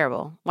stupid. It's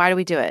terrible. Why do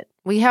we do it?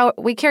 We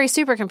carry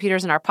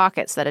supercomputers in our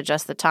pockets that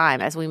adjust the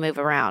time as we move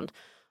around.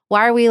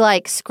 Why are we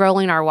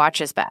scrolling our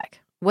watches back?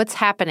 What's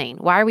happening?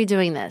 Why are we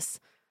doing this?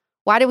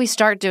 Why did we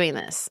start doing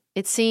this?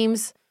 It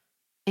seems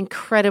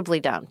incredibly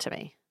dumb to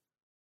me.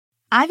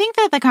 I think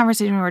that the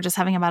conversation we were just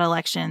having about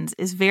elections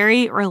is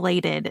very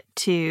related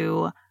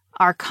to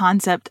our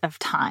concept of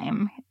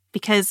time,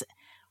 because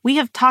we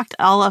have talked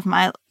all of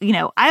my,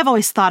 I've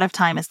always thought of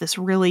time as this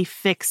really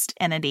fixed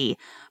entity,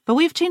 but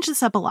we've changed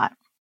this up a lot.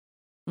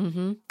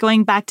 Mm-hmm.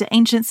 Going back to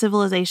ancient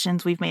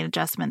civilizations, we've made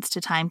adjustments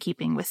to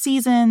timekeeping with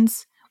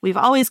seasons. We've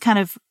always kind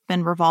of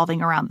been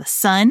revolving around the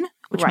sun,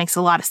 which makes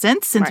a lot of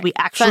sense since we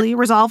actually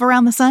revolve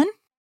around the sun.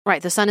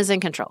 Right. The sun is in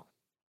control.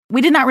 We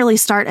did not really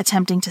start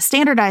attempting to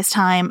standardize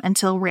time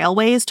until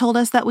railways told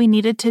us that we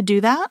needed to do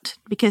that,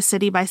 because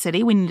city by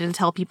city, we needed to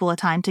tell people a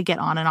time to get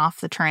on and off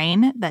the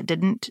train that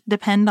didn't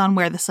depend on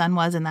where the sun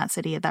was in that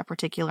city at that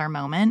particular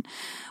moment.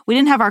 We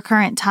didn't have our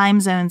current time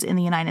zones in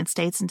the United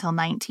States until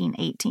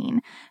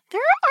 1918.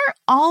 There are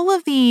all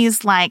of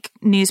these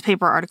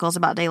newspaper articles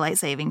about daylight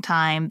saving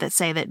time that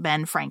say that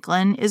Ben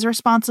Franklin is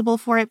responsible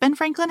for it. Ben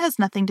Franklin has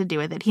nothing to do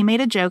with it. He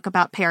made a joke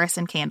about Paris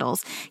and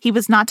candles. He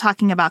was not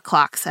talking about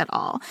clocks at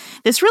all.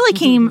 This really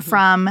came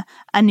from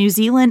a New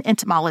Zealand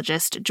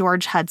entomologist,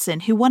 George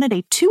Hudson, who wanted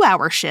a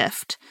 2-hour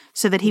shift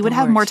so that he would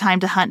have more time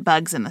to hunt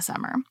bugs in the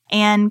summer.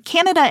 And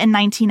Canada in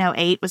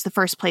 1908 was the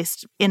first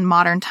place in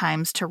modern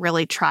times to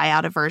really try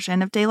out a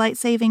version of daylight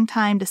saving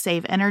time to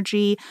save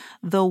energy.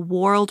 The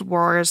World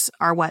Wars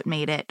are what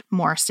made it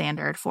more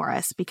standard for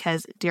us,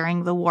 because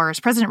during the wars,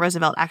 President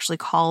Roosevelt actually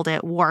called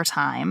it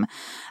wartime.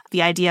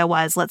 The idea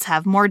was, let's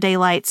have more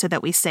daylight so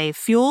that we save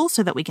fuel,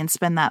 so that we can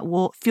spend that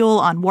fuel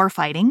on war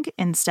fighting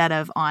instead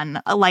of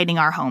on lighting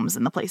our homes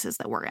in the places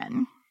that we're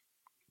in.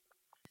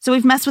 So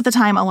we've messed with the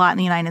time a lot in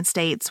the United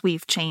States.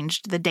 We've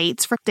changed the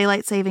dates for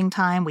daylight saving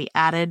time. We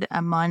added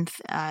a month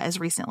as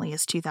recently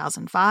as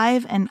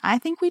 2005. And I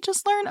think we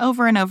just learn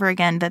over and over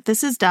again that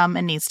this is dumb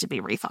and needs to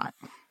be rethought.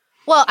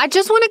 Well, I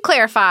just want to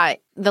clarify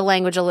the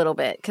language a little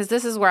bit, because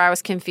this is where I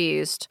was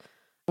confused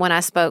when I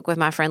spoke with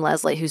my friend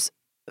Leslie, who's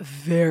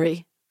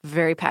very,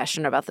 very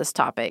passionate about this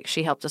topic.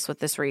 She helped us with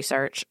this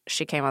research.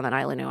 She came on the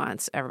Nightly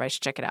Nuance. Everybody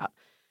should check it out.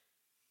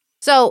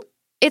 So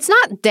it's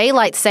not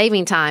daylight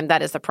saving time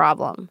that is the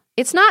problem.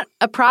 It's not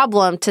a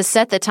problem to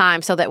set the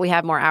time so that we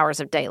have more hours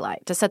of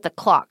daylight, to set the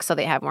clock so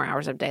they have more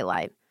hours of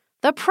daylight.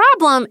 The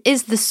problem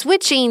is the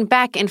switching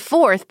back and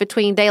forth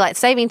between daylight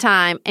saving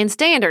time and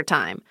standard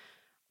time.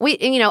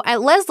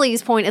 At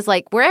Leslie's point is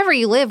like, wherever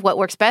you live, what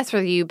works best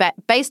for you,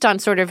 based on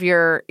sort of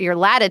your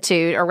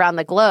latitude around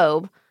the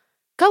globe,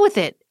 go with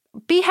it.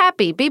 Be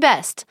happy, be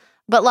best.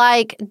 But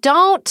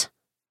don't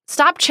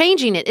stop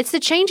changing it. It's the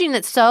changing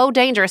that's so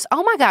dangerous.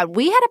 Oh my God,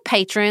 we had a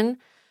patron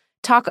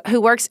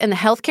who works in the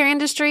healthcare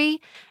industry,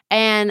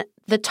 and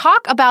the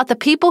talk about the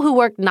people who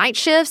work night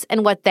shifts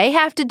and what they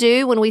have to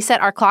do when we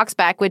set our clocks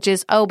back, which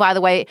is, oh, by the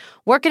way,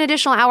 work an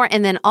additional hour,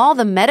 and then all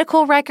the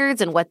medical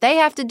records and what they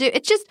have to do.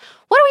 It's just,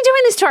 what are we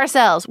doing this to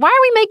ourselves? Why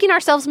are we making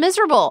ourselves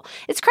miserable?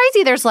 It's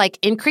crazy. There's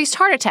increased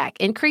heart attack,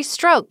 increased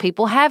stroke.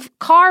 People have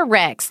car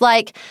wrecks.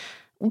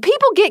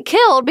 People get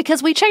killed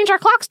because we change our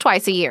clocks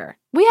twice a year.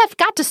 We have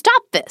got to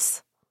stop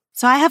this.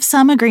 So I have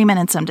some agreement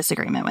and some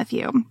disagreement with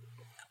you.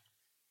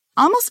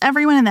 Almost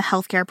everyone in the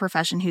healthcare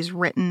profession who's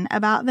written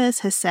about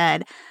this has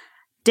said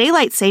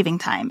daylight saving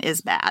time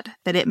is bad,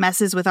 that it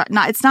messes with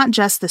it's not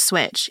just the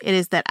switch. It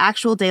is that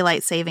actual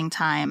daylight saving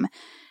time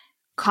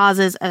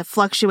causes a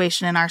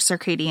fluctuation in our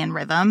circadian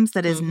rhythms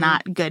that is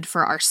not good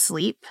for our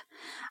sleep.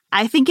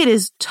 I think it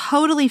is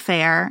totally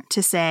fair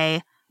to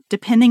say,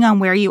 depending on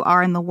where you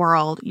are in the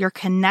world, your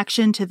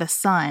connection to the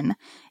sun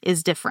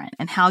is different,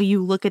 and how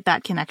you look at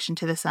that connection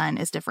to the sun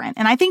is different.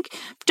 And I think,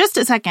 just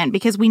a second,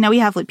 because we know we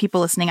have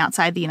people listening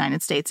outside the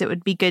United States, it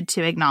would be good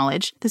to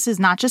acknowledge this is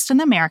not just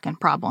an American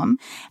problem,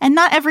 and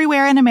not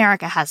everywhere in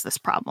America has this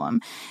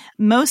problem.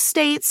 Most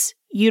states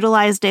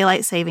utilize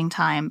daylight saving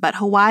time, but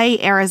Hawaii,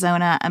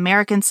 Arizona,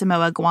 American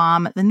Samoa,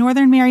 Guam, the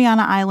Northern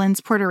Mariana Islands,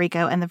 Puerto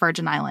Rico, and the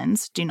Virgin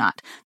Islands do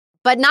not.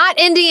 But not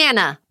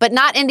Indiana.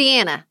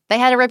 They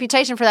had a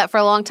reputation for that for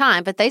a long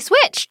time, but they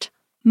switched.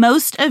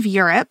 Most of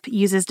Europe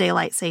uses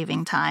daylight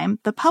saving time.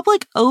 The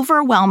public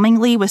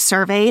overwhelmingly was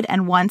surveyed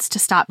and wants to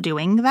stop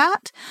doing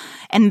that.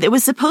 And it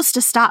was supposed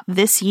to stop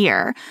this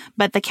year,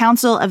 but the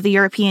Council of the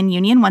European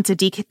Union wants a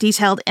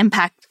detailed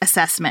impact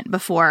assessment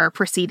before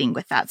proceeding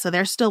with that. So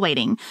they're still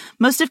waiting.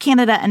 Most of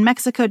Canada and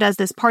Mexico does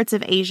this, parts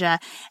of Asia.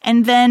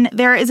 And then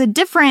there is a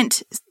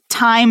different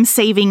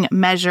time-saving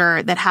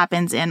measure that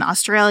happens in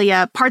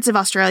Australia, parts of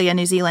Australia,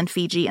 New Zealand,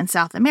 Fiji, and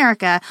South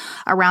America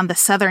around the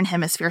Southern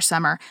Hemisphere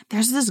summer.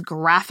 There's this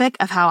graphic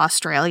of how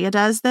Australia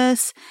does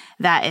this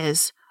that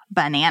is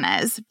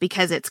bananas,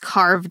 because it's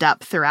carved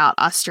up throughout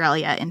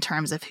Australia in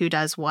terms of who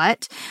does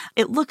what.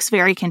 It looks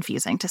very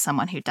confusing to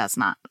someone who does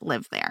not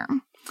live there.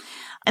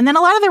 And then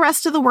a lot of the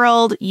rest of the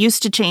world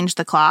used to change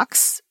the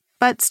clocks,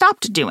 but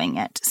stopped doing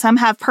it. Some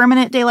have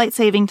permanent daylight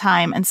saving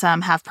time and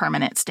some have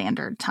permanent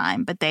standard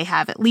time, but they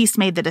have at least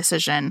made the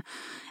decision.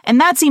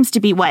 And that seems to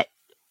be what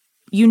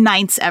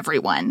unites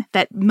everyone,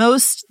 that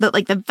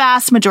the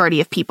vast majority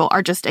of people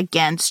are just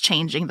against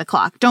changing the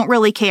clock. Don't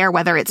really care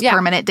whether it's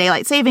permanent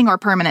daylight saving or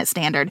permanent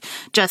standard.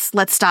 Just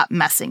let's stop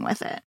messing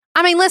with it.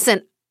 I mean,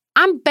 listen,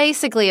 I'm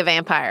basically a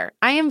vampire.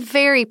 I am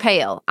very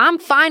pale. I'm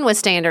fine with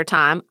standard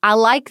time. I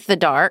like the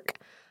dark.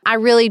 I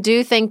really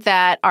do think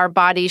that our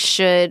bodies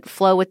should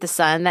flow with the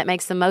sun. That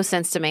makes the most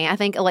sense to me. I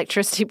think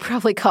electricity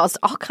probably caused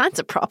all kinds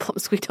of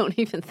problems we don't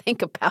even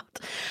think about.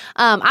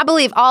 I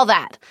believe all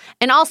that.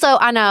 And also,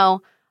 I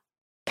know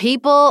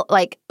people,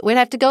 we'd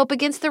have to go up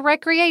against the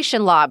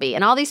recreation lobby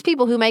and all these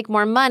people who make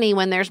more money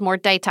when there's more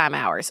daytime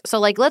hours. So,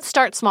 let's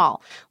start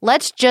small.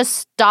 Let's just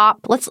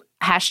stop.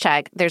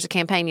 Hashtag, there's a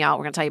campaign, y'all.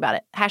 We're going to tell you about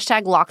it.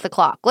 Hashtag lock the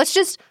clock. Let's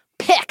just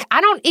pick.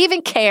 I don't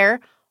even care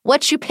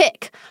what you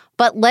pick.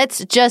 But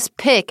let's just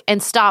pick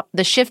and stop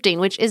the shifting,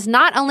 which is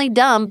not only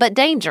dumb, but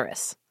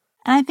dangerous.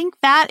 And I think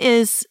that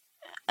is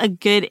a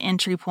good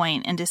entry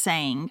point into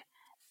saying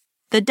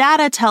the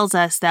data tells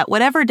us that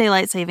whatever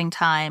daylight saving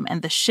time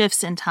and the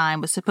shifts in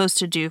time was supposed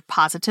to do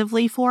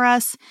positively for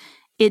us,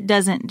 it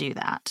doesn't do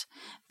that.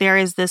 There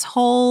is this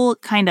whole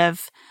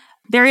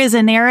there is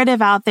a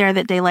narrative out there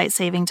that daylight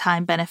saving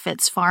time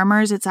benefits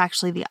farmers. It's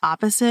actually the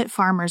opposite.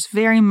 Farmers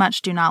very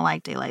much do not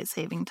like daylight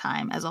saving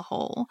time as a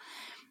whole.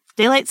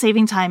 Daylight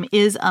saving time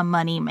is a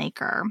money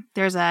maker.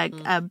 There's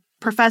a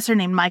professor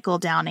named Michael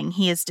Downing.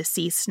 He is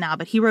deceased now,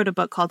 but he wrote a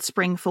book called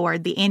Spring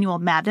Forward, The Annual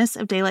Madness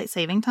of Daylight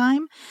Saving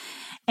Time.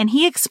 And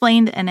he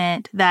explained in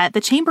it that the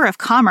Chamber of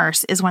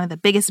Commerce is one of the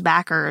biggest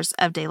backers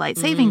of daylight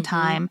saving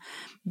time,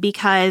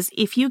 because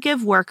if you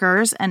give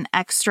workers an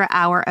extra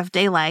hour of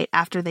daylight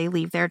after they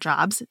leave their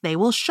jobs, they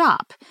will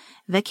shop.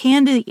 The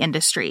candy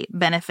industry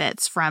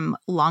benefits from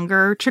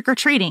longer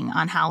trick-or-treating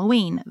on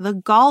Halloween. The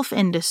golf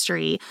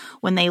industry,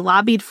 when they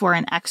lobbied for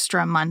an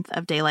extra month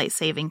of daylight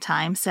saving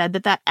time, said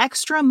that that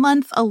extra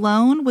month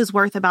alone was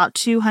worth about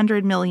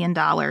 $200 million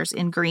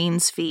in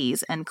greens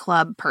fees and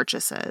club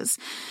purchases.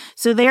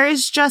 So there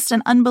is just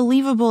an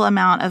unbelievable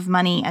amount of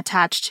money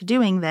attached to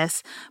doing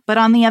this. But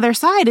on the other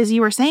side, as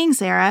you were saying,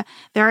 Sarah,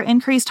 there are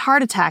increased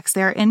heart attacks,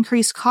 there are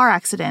increased car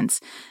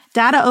accidents.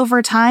 Data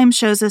over time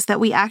shows us that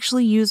we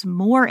actually use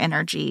more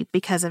energy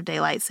because of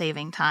daylight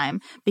saving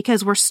time,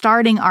 because we're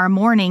starting our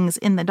mornings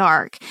in the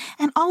dark.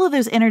 And all of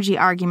those energy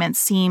arguments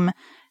seem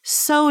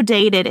so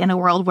dated in a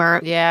world where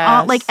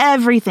like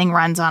everything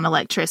runs on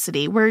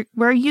electricity.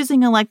 We're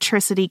using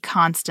electricity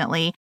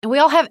constantly. And we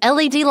all have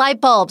LED light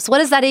bulbs. What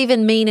does that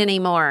even mean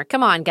anymore?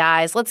 Come on,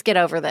 guys. Let's get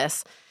over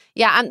this.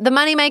 Yeah, the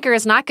moneymaker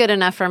is not good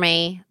enough for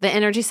me. The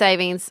energy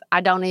savings, I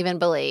don't even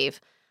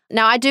believe.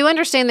 Now, I do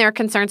understand there are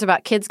concerns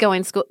about kids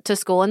going to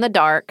school in the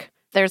dark.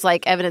 There's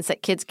like evidence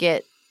that kids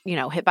get,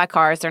 hit by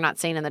cars. They're not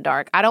seen in the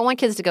dark. I don't want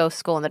kids to go to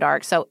school in the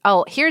dark. So,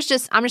 I'm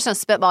just going to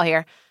spitball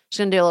here. Just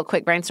going to do a little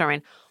quick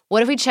brainstorming.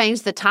 What if we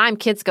change the time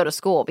kids go to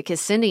school? Because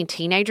sending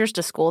teenagers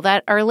to school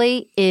that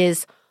early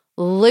is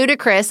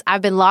ludicrous.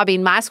 I've been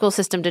lobbying my school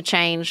system to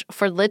change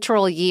for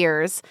literal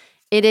years.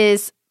 It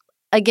is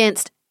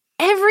against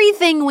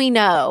everything we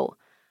know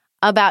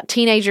about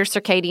teenager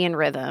circadian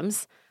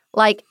rhythms.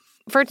 Like,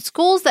 for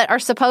schools that are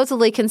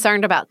supposedly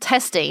concerned about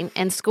testing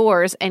and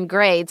scores and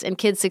grades and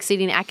kids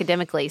succeeding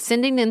academically,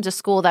 sending them to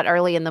school that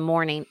early in the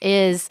morning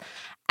is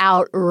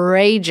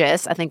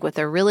outrageous. I think what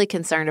they're really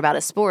concerned about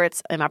is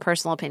sports, in my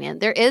personal opinion.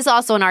 There is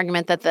also an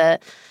argument that the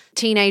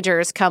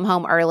teenagers come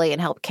home early and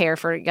help care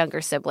for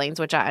younger siblings,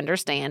 which I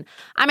understand.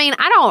 I mean,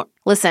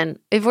 listen,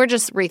 if we're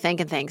just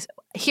rethinking things,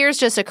 here's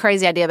just a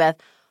crazy idea, Beth.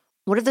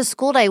 What if the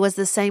school day was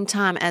the same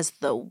time as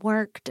the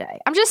work day?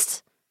 I'm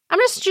just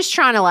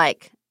trying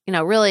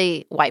to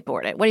really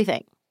whiteboard it. What do you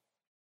think?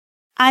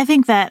 I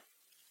think that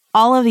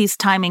all of these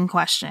timing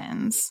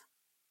questions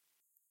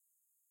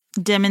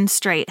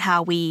demonstrate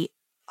how we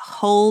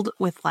hold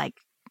with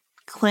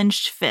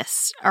clenched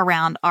fists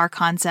around our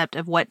concept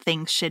of what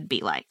things should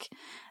be like.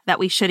 That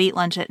we should eat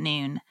lunch at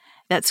noon,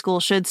 that school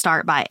should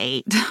start by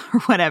 8 or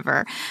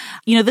whatever.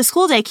 The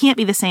school day can't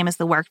be the same as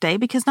the work day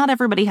because not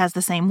everybody has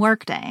the same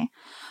work day.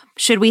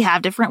 Should we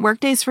have different work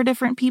days for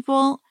different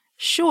people?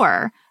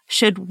 Sure.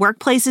 Should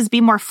workplaces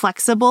be more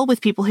flexible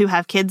with people who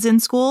have kids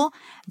in school?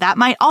 That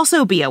might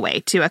also be a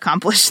way to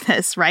accomplish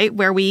this, right?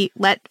 Where we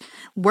let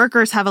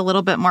workers have a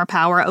little bit more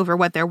power over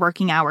what their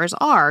working hours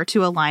are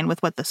to align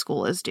with what the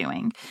school is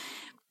doing.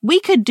 We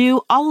could do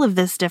all of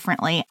this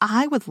differently.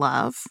 I would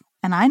love,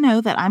 and I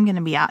know that I'm going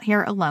to be out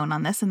here alone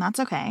on this, and that's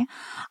okay.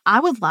 I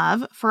would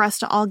love for us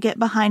to all get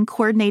behind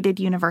coordinated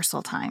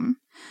universal time,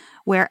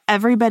 where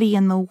everybody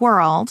in the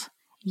world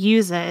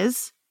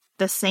uses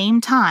the same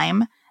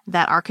time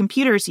that our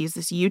computers use,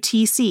 this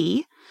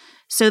UTC,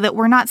 so that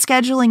we're not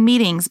scheduling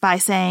meetings by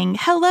saying,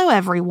 hello,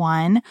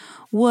 everyone,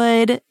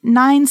 would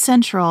 9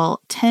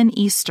 Central, 10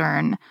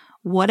 Eastern,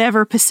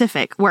 whatever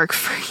Pacific work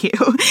for you?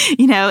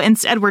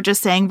 Instead we're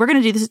just saying, we're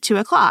going to do this at 2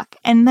 o'clock.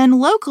 And then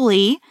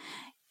locally,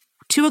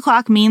 2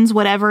 o'clock means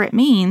whatever it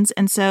means.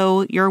 And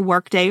so your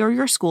work day or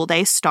your school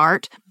day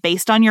start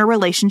based on your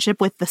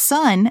relationship with the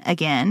sun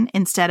again,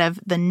 instead of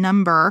the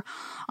number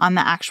on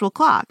the actual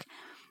clock.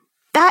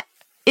 That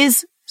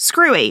is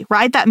screwy,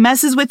 right? That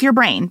messes with your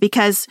brain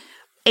because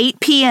 8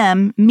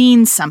 p.m.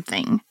 means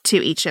something to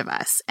each of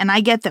us. And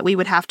I get that we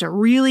would have to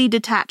really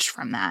detach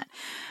from that.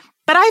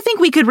 But I think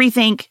we could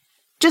rethink,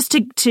 just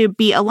to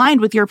be aligned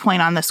with your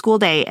point on the school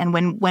day and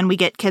when we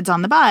get kids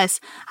on the bus,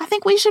 I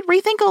think we should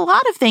rethink a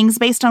lot of things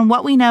based on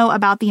what we know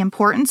about the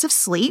importance of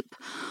sleep,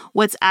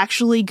 what's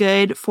actually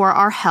good for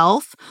our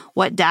health,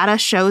 what data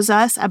shows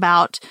us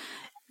about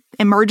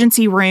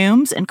emergency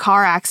rooms and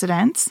car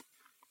accidents.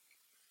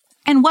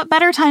 And what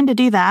better time to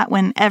do that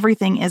when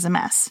everything is a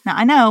mess? Now,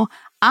 I know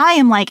I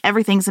am like,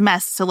 everything's a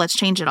mess, so let's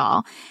change it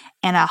all.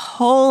 And a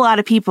whole lot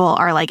of people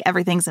are like,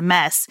 everything's a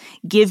mess.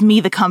 Give me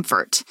the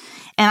comfort.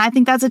 And I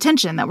think that's a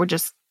tension that we're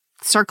just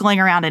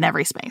circling around in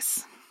every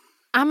space.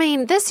 I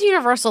mean, this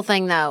universal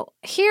thing, though,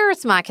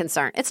 here's my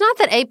concern. It's not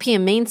that 8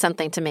 p.m. means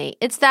something to me.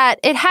 It's that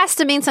it has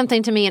to mean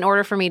something to me in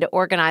order for me to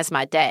organize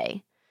my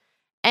day.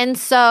 And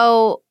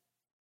so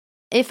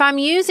if I'm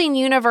using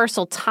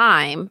universal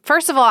time,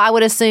 first of all, I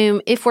would assume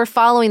if we're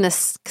following the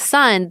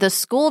sun, the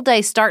school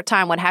day start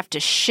time would have to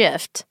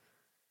shift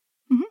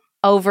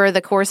over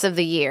the course of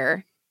the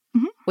year,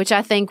 which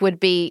I think would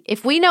be,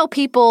 if we know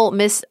people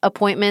miss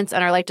appointments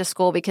and are late to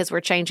school because we're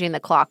changing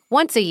the clock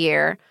once a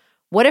year,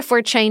 what if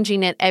we're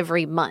changing it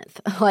every month?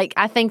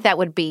 I think that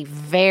would be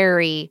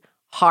very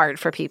hard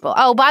for people.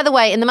 Oh, by the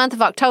way, in the month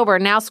of October,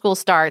 now school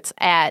starts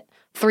at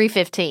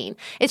 3:15.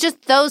 It's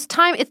just those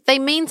they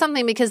mean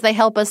something because they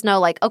help us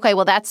know okay,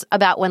 well, that's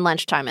about when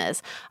lunchtime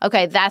is.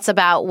 Okay, that's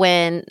about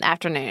when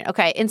afternoon.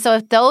 Okay, and so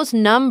if those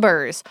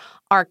numbers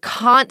are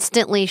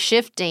constantly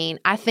shifting,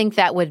 I think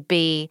that would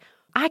be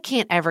I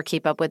can't ever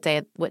keep up with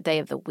what day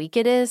of the week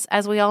it is,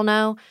 as we all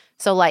know.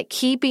 So like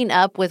keeping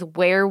up with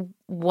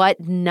what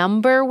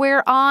number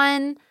we're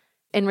on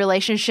in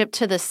relationship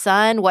to the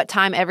sun, what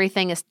time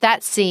everything is,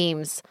 that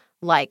seems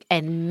like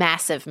a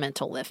massive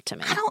mental lift to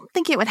me. I don't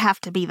think it would have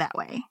to be that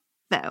way,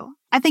 though.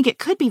 I think it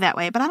could be that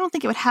way, but I don't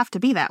think it would have to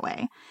be that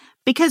way.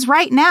 Because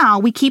right now,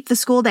 we keep the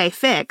school day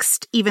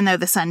fixed, even though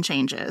the sun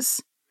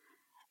changes.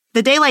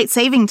 The daylight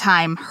saving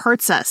time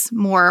hurts us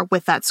more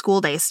with that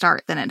school day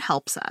start than it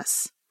helps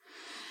us.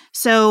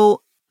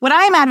 So what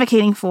I am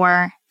advocating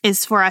for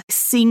is for a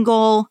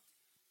single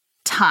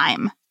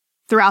time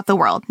throughout the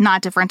world,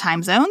 not different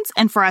time zones,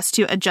 and for us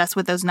to adjust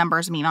what those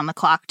numbers mean on the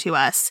clock to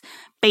us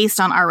based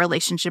on our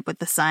relationship with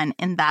the sun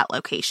in that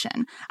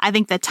location. I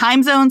think the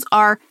time zones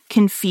are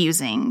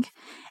confusing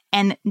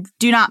and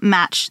do not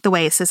match the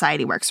way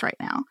society works right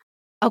now.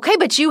 Okay,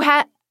 but you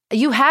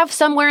have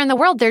somewhere in the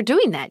world they're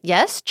doing that.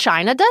 Yes,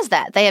 China does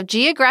that. They have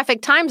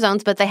geographic time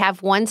zones, but they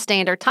have one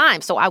standard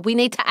time. So we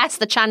need to ask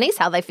the Chinese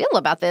how they feel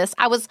about this.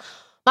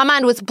 My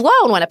mind was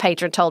blown when a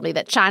patron told me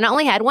that China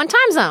only had one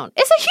time zone.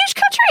 It's a huge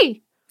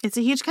country. It's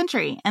a huge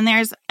country, and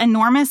there's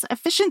enormous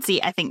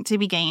efficiency, I think, to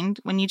be gained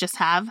when you just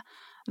have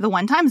the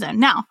one time zone.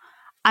 Now,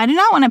 I do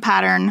not want to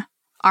pattern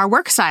our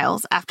work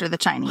styles after the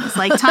Chinese.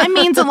 Like, time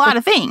means a lot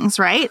of things,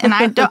 right? And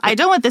I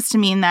don't want this to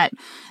mean that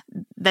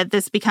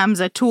this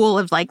becomes a tool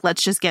of like,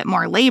 let's just get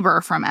more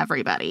labor from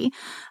everybody.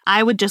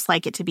 I would just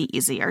like it to be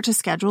easier to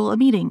schedule a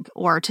meeting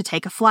or to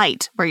take a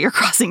flight where you're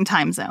crossing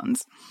time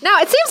zones. Now,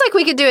 it seems like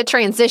we could do a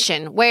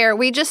transition where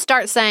we just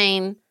start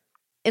saying,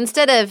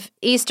 instead of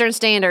Eastern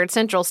Standard,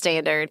 Central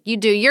Standard, you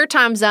do your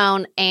time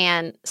zone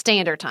and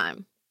standard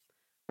time,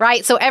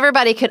 right? So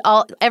everybody could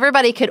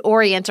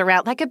orient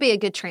around. That could be a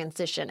good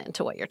transition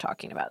into what you're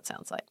talking about, it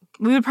sounds like.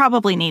 We would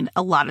probably need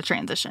a lot of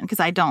transition because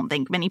I don't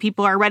think many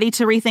people are ready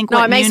to rethink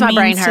what noon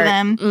means to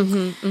them.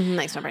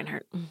 Makes my brain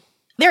hurt.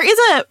 There is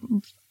a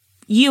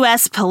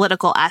U.S.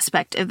 political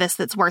aspect of this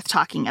that's worth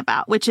talking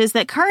about, which is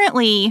that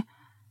currently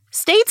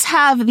states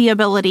have the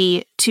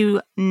ability to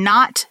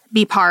not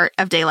be part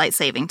of daylight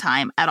saving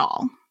time at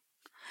all.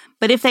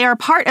 But if they are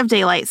part of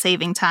daylight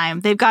saving time,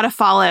 they've got to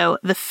follow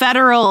the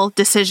federal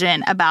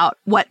decision about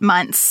what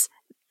months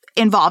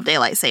involve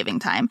daylight saving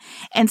time.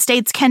 And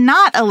states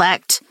cannot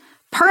elect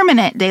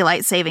permanent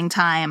daylight saving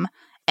time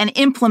and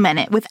implement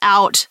it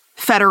without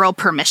federal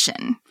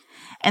permission.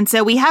 And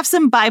so we have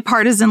some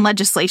bipartisan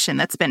legislation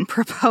that's been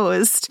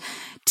proposed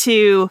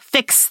to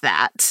fix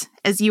that.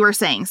 As you were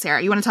saying,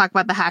 Sarah, you want to talk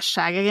about the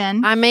hashtag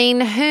again? I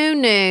mean, who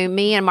knew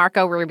me and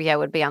Marco Rubio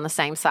would be on the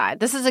same side?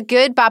 This is a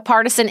good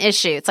bipartisan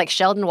issue. It's like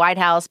Sheldon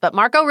Whitehouse, but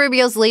Marco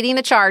Rubio's leading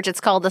the charge.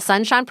 It's called the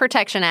Sunshine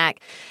Protection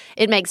Act.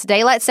 It makes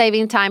daylight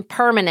saving time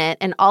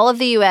permanent in all of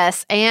the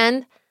U.S.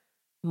 and,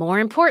 more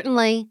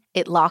importantly,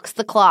 it locks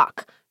the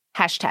clock.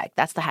 Hashtag.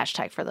 That's the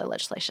hashtag for the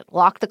legislation.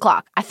 Lock the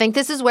clock. I think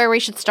this is where we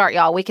should start,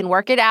 y'all. We can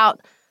work it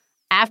out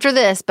after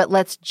this, but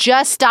let's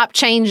just stop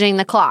changing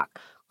the clock.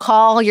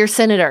 Call your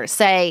senator.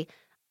 Say,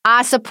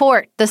 I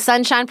support the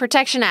Sunshine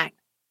Protection Act.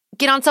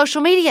 Get on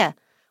social media.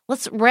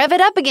 Let's rev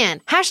it up again.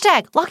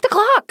 Hashtag lock the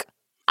clock.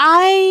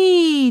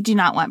 I do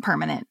not want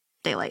permanent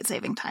daylight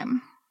saving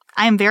time.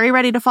 I am very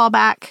ready to fall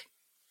back.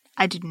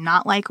 I do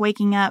not like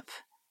waking up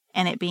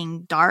and it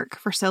being dark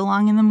for so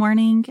long in the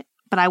morning,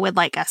 but I would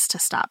like us to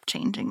stop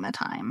changing the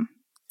time.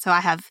 So I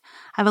have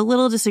a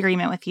little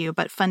disagreement with you,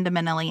 but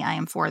fundamentally I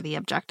am for the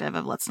objective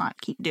of let's not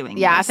keep doing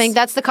this. Yeah, I think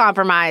that's the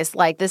compromise.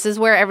 Like, this is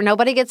where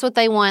nobody gets what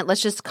they want.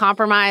 Let's just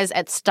compromise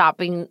at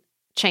stopping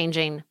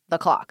changing the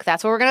clock.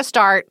 That's where we're going to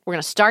start. We're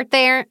going to start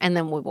there, and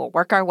then we will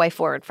work our way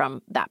forward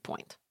from that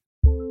point.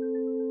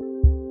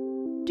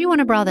 Do you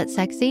want a bra that's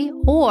sexy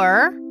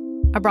or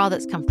a bra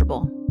that's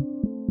comfortable?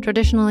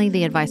 Traditionally,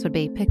 the advice would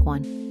be pick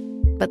one.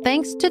 But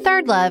thanks to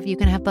Third Love, you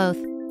can have both.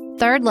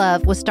 Third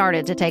Love was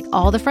started to take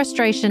all the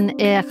frustration,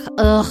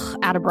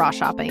 out of bra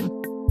shopping.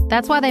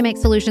 That's why they make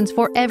solutions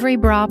for every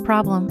bra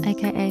problem,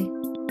 aka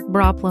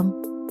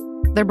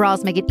Braplum. Their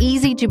bras make it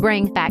easy to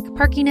bring back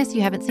perkiness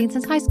you haven't seen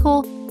since high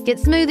school, get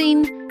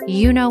smoothing,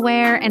 you know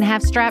where, and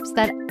have straps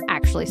that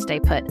actually stay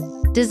put.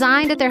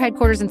 Designed at their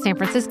headquarters in San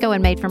Francisco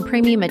and made from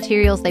premium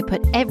materials, they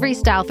put every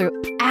style through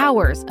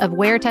hours of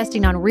wear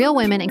testing on real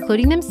women,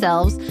 including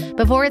themselves,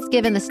 before it's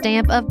given the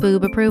stamp of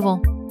boob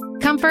approval.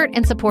 Comfort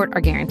and support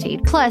are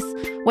guaranteed. Plus,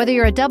 whether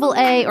you're a double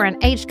A or an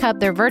H cup,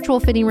 their virtual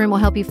fitting room will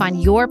help you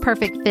find your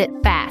perfect fit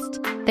fast.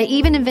 They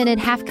even invented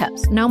half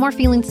cups. No more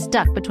feeling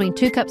stuck between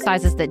 2 cup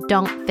sizes that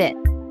don't fit.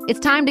 It's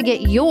time to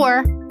get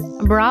your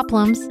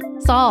braplums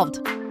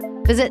solved.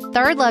 Visit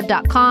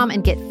thirdlove.com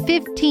and get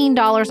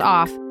 $15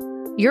 off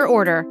your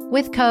order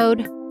with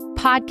code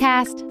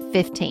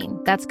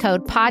PODCAST15. That's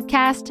code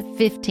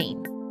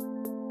PODCAST15.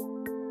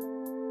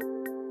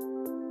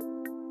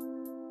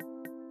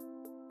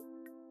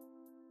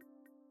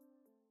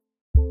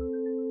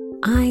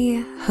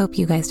 I hope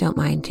you guys don't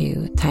mind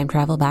to time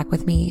travel back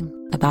with me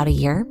about a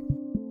year.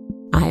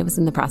 I was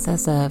in the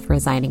process of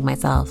resigning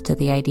myself to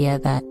the idea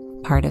that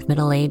part of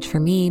middle age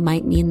for me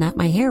might mean that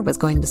my hair was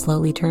going to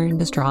slowly turn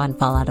to straw and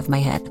fall out of my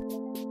head.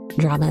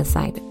 Drama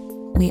aside,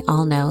 We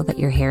all know that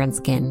your hair and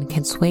skin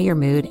can sway your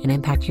mood and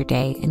impact your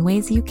day in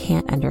ways you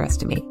can't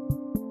underestimate.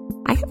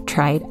 I have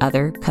tried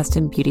other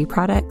custom beauty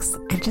products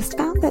and just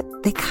found that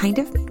they kind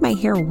of made my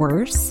hair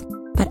worse.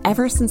 But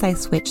ever since I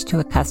switched to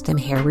a custom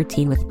hair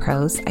routine with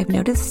Prose, I've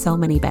noticed so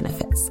many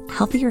benefits.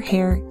 Healthier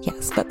hair,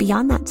 yes, but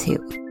beyond that too.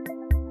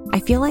 I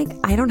feel like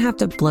I don't have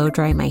to blow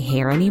dry my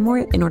hair anymore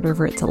in order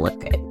for it to look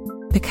good,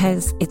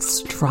 because it's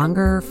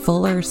stronger,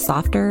 fuller,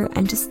 softer,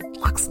 and just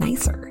looks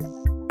nicer.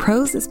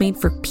 Prose is made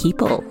for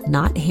people,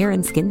 not hair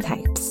and skin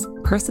types.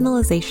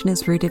 Personalization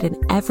is rooted in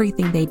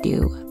everything they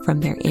do,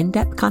 from their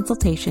in-depth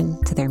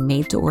consultation to their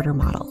made-to-order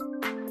model.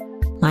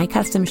 My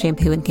custom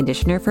shampoo and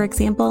conditioner, for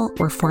example,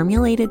 were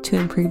formulated to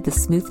improve the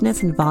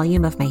smoothness and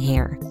volume of my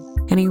hair.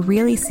 And I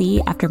really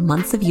see, after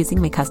months of using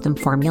my custom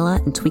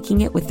formula and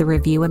tweaking it with the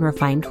Review and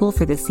Refine tool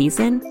for this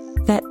season,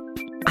 that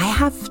I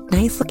have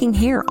nice-looking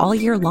hair all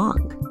year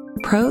long.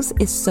 Prose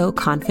is so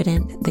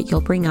confident that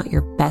you'll bring out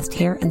your best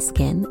hair and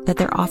skin that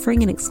they're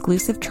offering an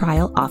exclusive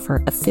trial offer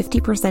of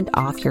 50%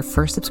 off your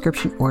first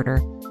subscription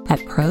order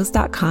at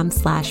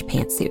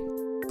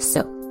prose.com/pantsuit.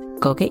 So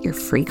go get your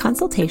free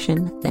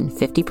consultation, then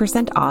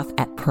 50% off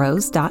at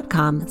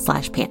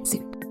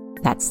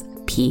prose.com/pantsuit. That's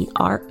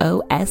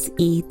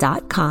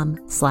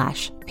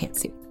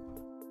prose.com/pantsuit.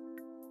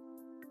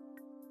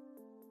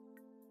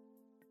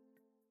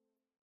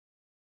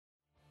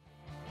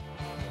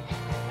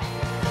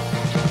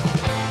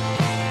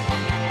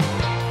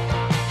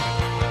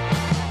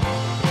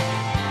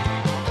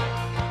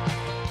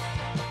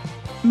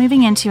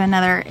 Moving into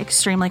another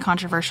extremely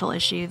controversial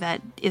issue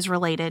that is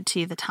related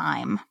to the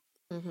time.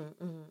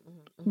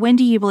 When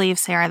do you believe,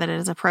 Sarah, that it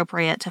is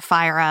appropriate to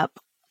fire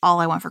up All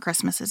I Want for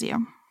Christmas Is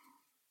You?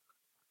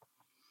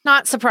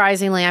 Not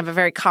surprisingly, I have a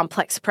very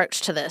complex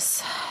approach to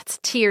this. It's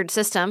a tiered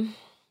system.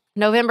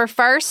 November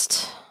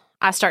 1st,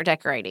 I start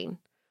decorating.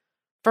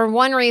 For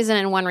one reason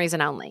and one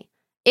reason only.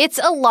 It's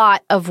a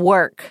lot of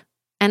work,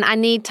 and I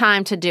need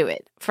time to do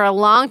it. For a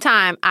long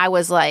time, I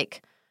was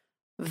like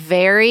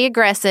very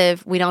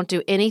aggressive. We don't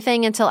do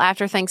anything until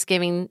after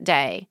Thanksgiving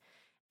Day.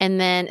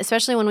 And then,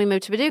 especially when we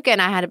moved to Paducah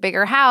and I had a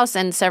bigger house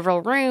and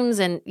several rooms,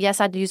 and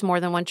yes, I'd use more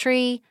than one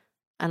tree,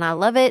 and I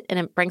love it, and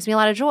it brings me a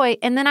lot of joy.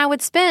 And then I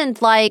would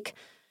spend like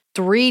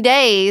 4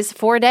 days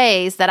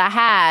that I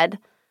had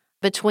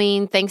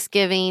between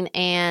Thanksgiving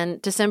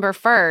and December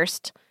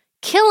 1st,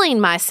 killing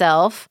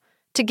myself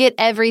to get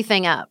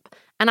everything up.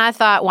 And I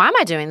thought, why am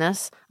I doing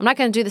this? I'm not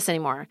going to do this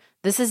anymore.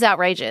 This is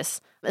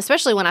outrageous,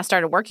 especially when I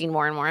started working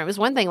more and more. It was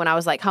one thing when I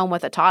was like home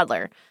with a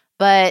toddler.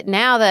 But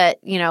now that,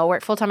 we're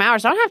at full-time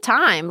hours, I don't have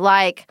time.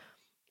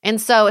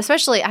 And so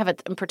especially I have a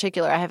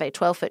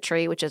 12-foot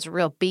tree, which is a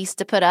real beast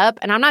to put up.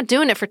 And I'm not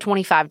doing it for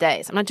 25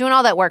 days. I'm not doing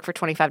all that work for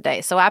 25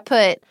 days. So I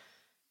put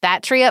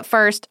that tree up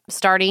first,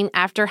 starting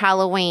after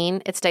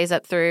Halloween. It stays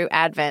up through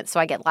Advent. So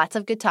I get lots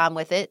of good time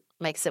with it.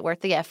 Makes it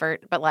worth the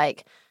effort. But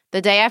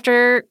the day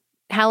after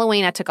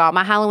Halloween, I took all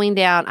my Halloween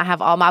down. I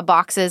have all my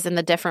boxes in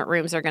the different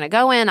rooms they're going to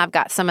go in. I've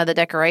got some of the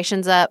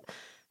decorations up.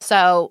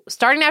 So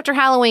starting after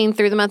Halloween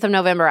through the month of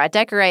November, I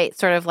decorate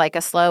sort of like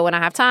a slow when I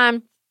have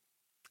time.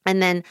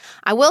 And then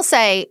I will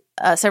say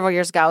several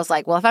years ago, I was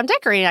like, well, if I'm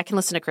decorating, I can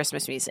listen to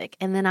Christmas music.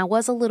 And then I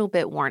was a little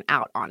bit worn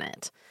out on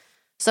it.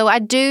 So I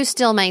do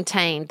still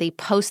maintain the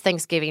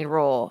post-Thanksgiving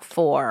rule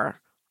for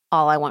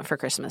All I Want for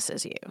Christmas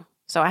Is You.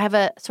 So I have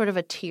a sort of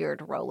a tiered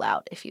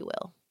rollout, if you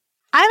will.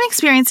 I'm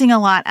experiencing a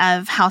lot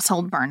of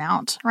household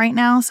burnout right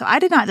now, so I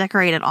did not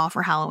decorate at all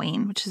for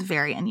Halloween, which is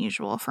very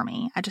unusual for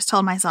me. I just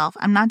told myself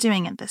I'm not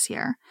doing it this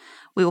year.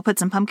 We will put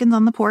some pumpkins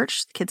on the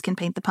porch. The kids can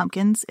paint the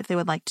pumpkins if they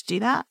would like to do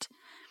that.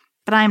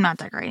 But I am not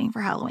decorating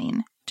for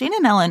Halloween. Jane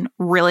and Ellen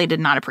really did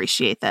not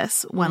appreciate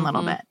this one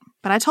little bit.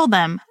 But I told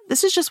them,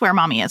 this is just where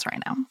mommy is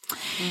right now.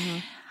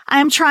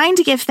 I'm trying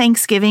to give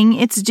Thanksgiving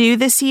its due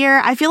this year.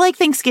 I feel like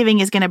Thanksgiving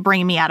is going to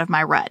bring me out of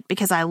my rut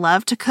because I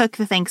love to cook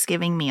the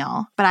Thanksgiving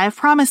meal. But I have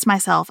promised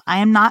myself I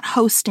am not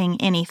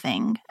hosting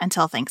anything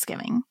until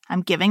Thanksgiving.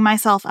 I'm giving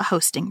myself a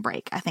hosting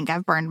break. I think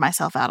I've burned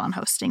myself out on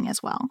hosting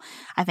as well.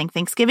 I think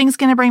Thanksgiving is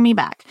going to bring me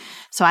back.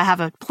 So I have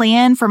a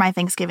plan for my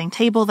Thanksgiving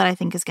table that I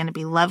think is going to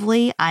be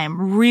lovely. I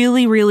am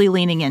really, really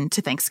leaning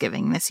into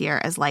Thanksgiving this year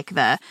as like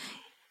the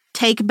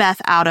take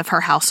Beth out of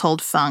her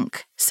household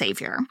funk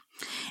savior.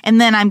 And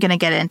then I'm going to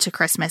get into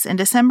Christmas in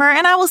December,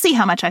 and I will see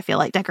how much I feel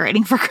like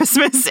decorating for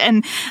Christmas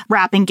and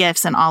wrapping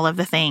gifts and all of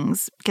the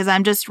things. Because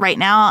I'm just, right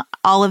now,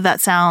 all of that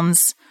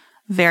sounds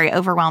very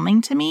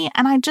overwhelming to me,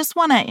 and I just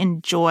want to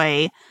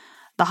enjoy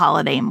the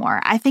holiday more.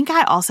 I think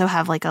I also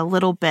have like a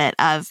little bit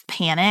of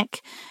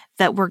panic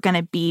that we're going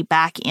to be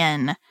back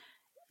in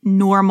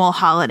normal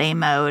holiday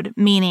mode,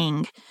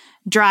 meaning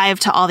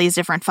drive to all these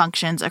different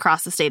functions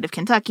across the state of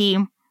Kentucky,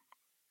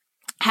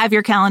 have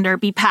your calendar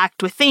be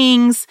packed with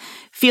things,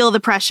 feel the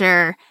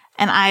pressure.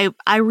 And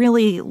I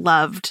really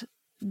loved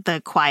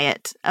the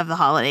quiet of the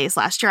holidays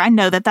last year. I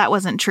know that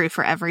wasn't true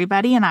for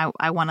everybody, and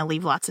I want to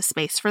leave lots of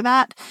space for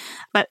that.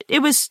 But it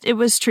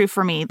was true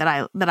for me that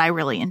I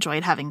really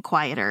enjoyed having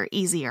quieter,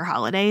 easier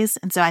holidays.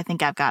 And so I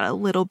think I've got a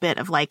little bit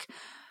of like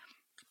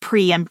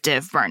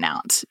preemptive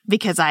burnout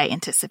because I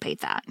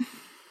anticipate that.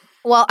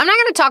 Well, I'm not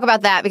going to talk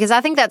about that because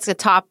I think that's a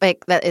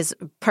topic that is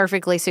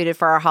perfectly suited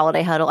for our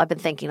holiday huddle. I've been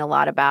thinking a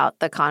lot about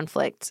the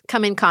conflict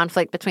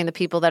between the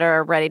people that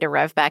are ready to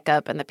rev back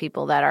up and the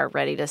people that are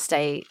ready to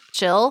stay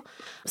chill.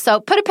 So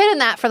put a pin in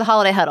that for the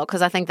holiday huddle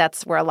because I think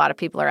that's where a lot of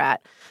people are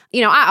at.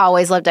 You know, I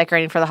always love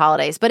decorating for the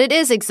holidays, but it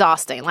is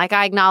exhausting. Like,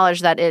 I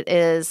acknowledge that it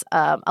is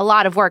a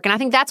lot of work. And I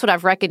think that's what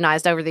I've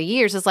recognized over the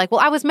years is like,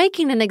 well, I was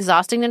making it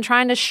exhausting and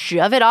trying to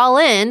shove it all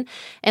in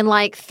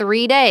like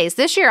 3 days.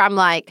 This year, I'm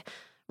like,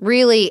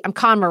 I'm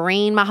con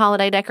marine my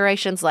holiday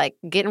decorations, like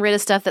getting rid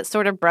of stuff that's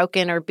sort of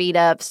broken or beat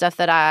up, stuff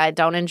that I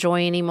don't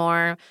enjoy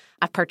anymore.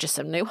 I've purchased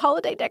some new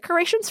holiday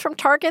decorations from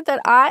Target that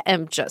I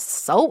am just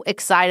so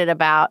excited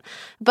about.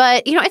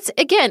 But, you know,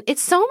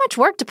 it's so much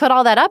work to put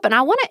all that up, and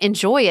I want to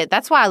enjoy it.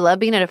 That's why I love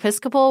being at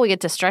Episcopal. We get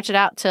to stretch it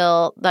out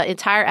till the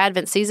entire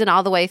Advent season,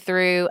 all the way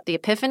through the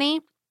Epiphany.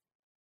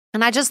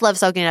 And I just love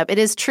soaking it up. It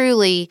is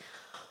truly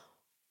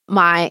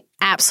my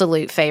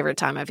absolute favorite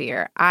time of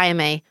year. I am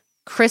a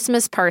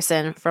Christmas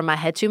person from my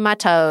head to my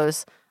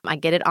toes. I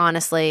get it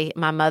honestly.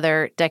 My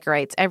mother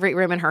decorates every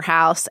room in her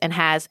house and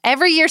has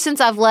every year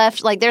since I've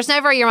left. Like, there's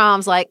never a year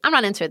mom's like, I'm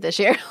not into it this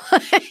year.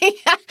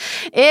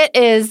 It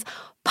is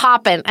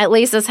popping at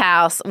Lisa's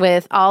house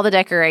with all the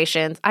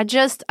decorations. I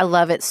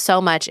love it so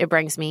much. It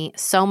brings me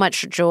so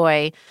much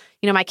joy.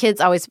 You know, my kids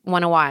always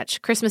want to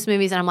watch Christmas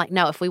movies, and I'm like,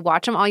 no, if we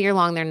watch them all year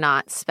long, they're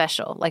not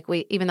special. Like,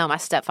 even though my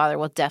stepfather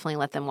will definitely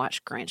let them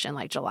watch Grinch in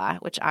like July,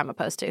 which I'm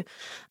opposed to.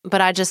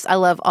 But I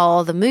love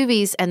all the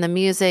movies and the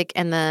music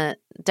and the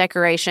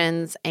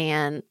decorations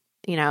and,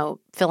 you know,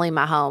 filling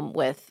my home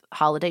with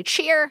holiday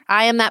cheer.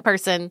 I am that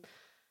person.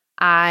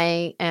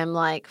 I am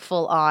like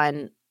full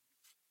on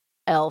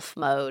elf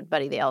mode,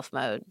 Buddy the Elf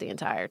mode the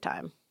entire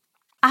time.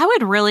 I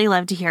would really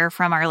love to hear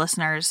from our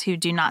listeners who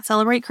do not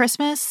celebrate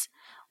Christmas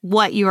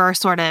what your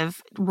sort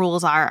of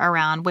rules are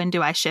around when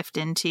do I shift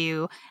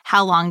into,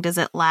 how long does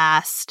it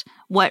last,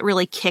 what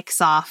really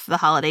kicks off the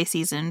holiday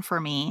season for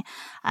me,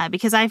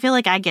 because I feel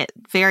like I get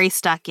very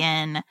stuck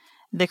in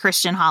the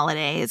Christian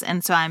holidays,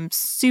 and so I'm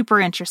super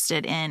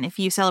interested in, if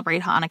you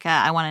celebrate Hanukkah,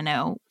 I want to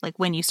know like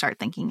when you start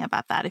thinking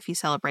about that. If you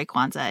celebrate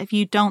Kwanzaa, if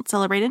you don't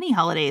celebrate any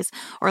holidays,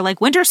 or like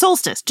winter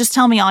solstice, just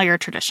tell me all your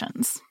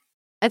traditions.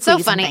 It's so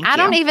funny. I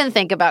don't even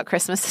think about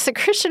Christmas as a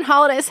Christian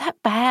holiday. Is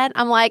that bad?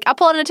 I'm like, I'll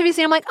pull out a nativity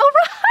scene. I'm like, oh,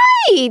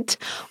 right.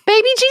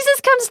 Baby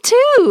Jesus comes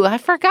too. I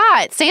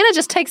forgot. Santa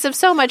just takes up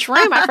so much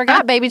room. I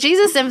forgot baby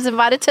Jesus is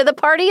invited to the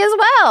party as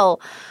well.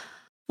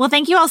 Well,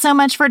 thank you all so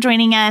much for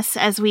joining us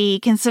as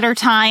we consider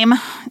time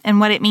and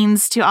what it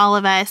means to all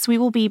of us. We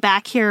will be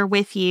back here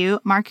with you.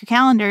 Mark your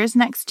calendars.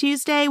 Next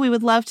Tuesday, we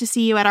would love to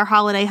see you at our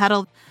holiday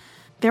huddle.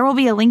 There will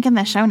be a link in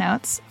the show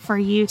notes for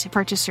you to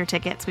purchase your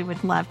tickets. We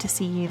would love to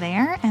see you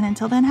there. And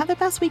until then, have the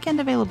best weekend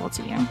available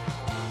to you.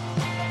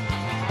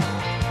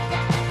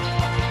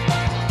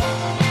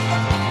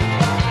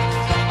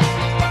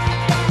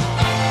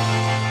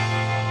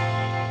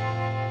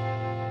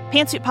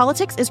 Pantsuit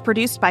Politics is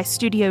produced by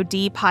Studio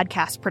D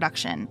Podcast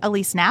Production.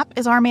 Elise Knapp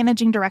is our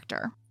managing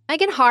director.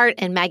 Megan Hart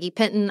and Maggie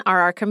Pinton are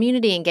our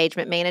community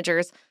engagement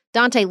managers.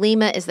 Dante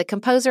Lima is the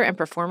composer and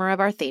performer of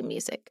our theme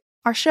music.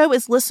 Our show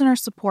is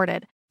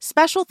listener-supported.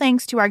 Special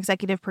thanks to our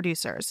executive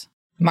producers.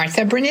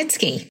 Martha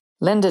Brunitsky.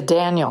 Linda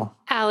Daniel.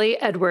 Allie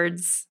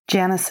Edwards.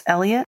 Janice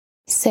Elliott.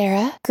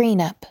 Sarah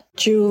Greenup.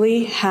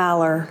 Julie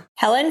Haller.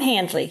 Helen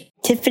Handley.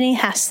 Tiffany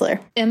Hassler.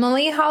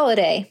 Emily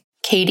Holiday.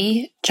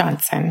 Katie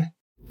Johnson.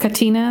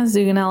 Katina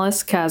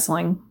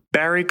Zuganellis-Kasling.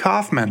 Barry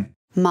Kaufman.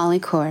 Molly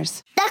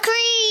Kors. The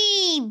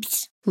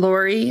Creeps.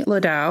 Lori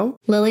Ladow.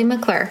 Lily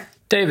McClure.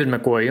 David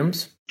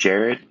McWilliams.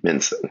 Jared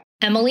Minson.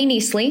 Emily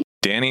Neasley.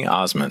 Danny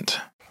Osmond.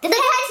 The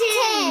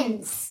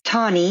Pettons.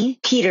 Tawny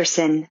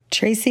Peterson.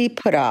 Tracy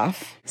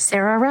Putoff.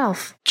 Sarah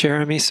Ralph.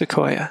 Jeremy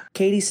Sequoia.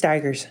 Katie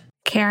Steigers.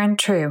 Karen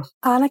True.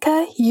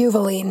 Annika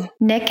Uvaline.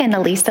 Nick and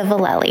Elisa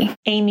Vallely.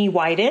 Amy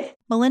Whited.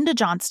 Melinda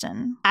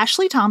Johnston.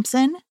 Ashley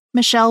Thompson.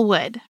 Michelle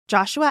Wood.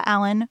 Joshua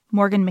Allen.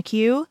 Morgan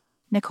McHugh.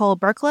 Nicole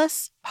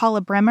Berkless.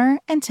 Paula Bremer.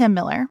 And Tim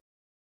Miller.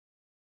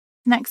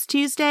 Next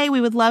Tuesday, we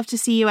would love to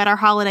see you at our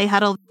holiday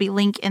huddle. Be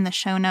link in the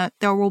show note.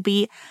 There will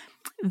be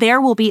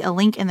a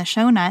link in the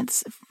show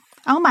notes.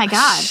 Oh my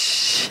God.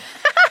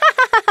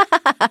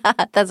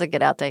 That's a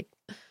good outtake.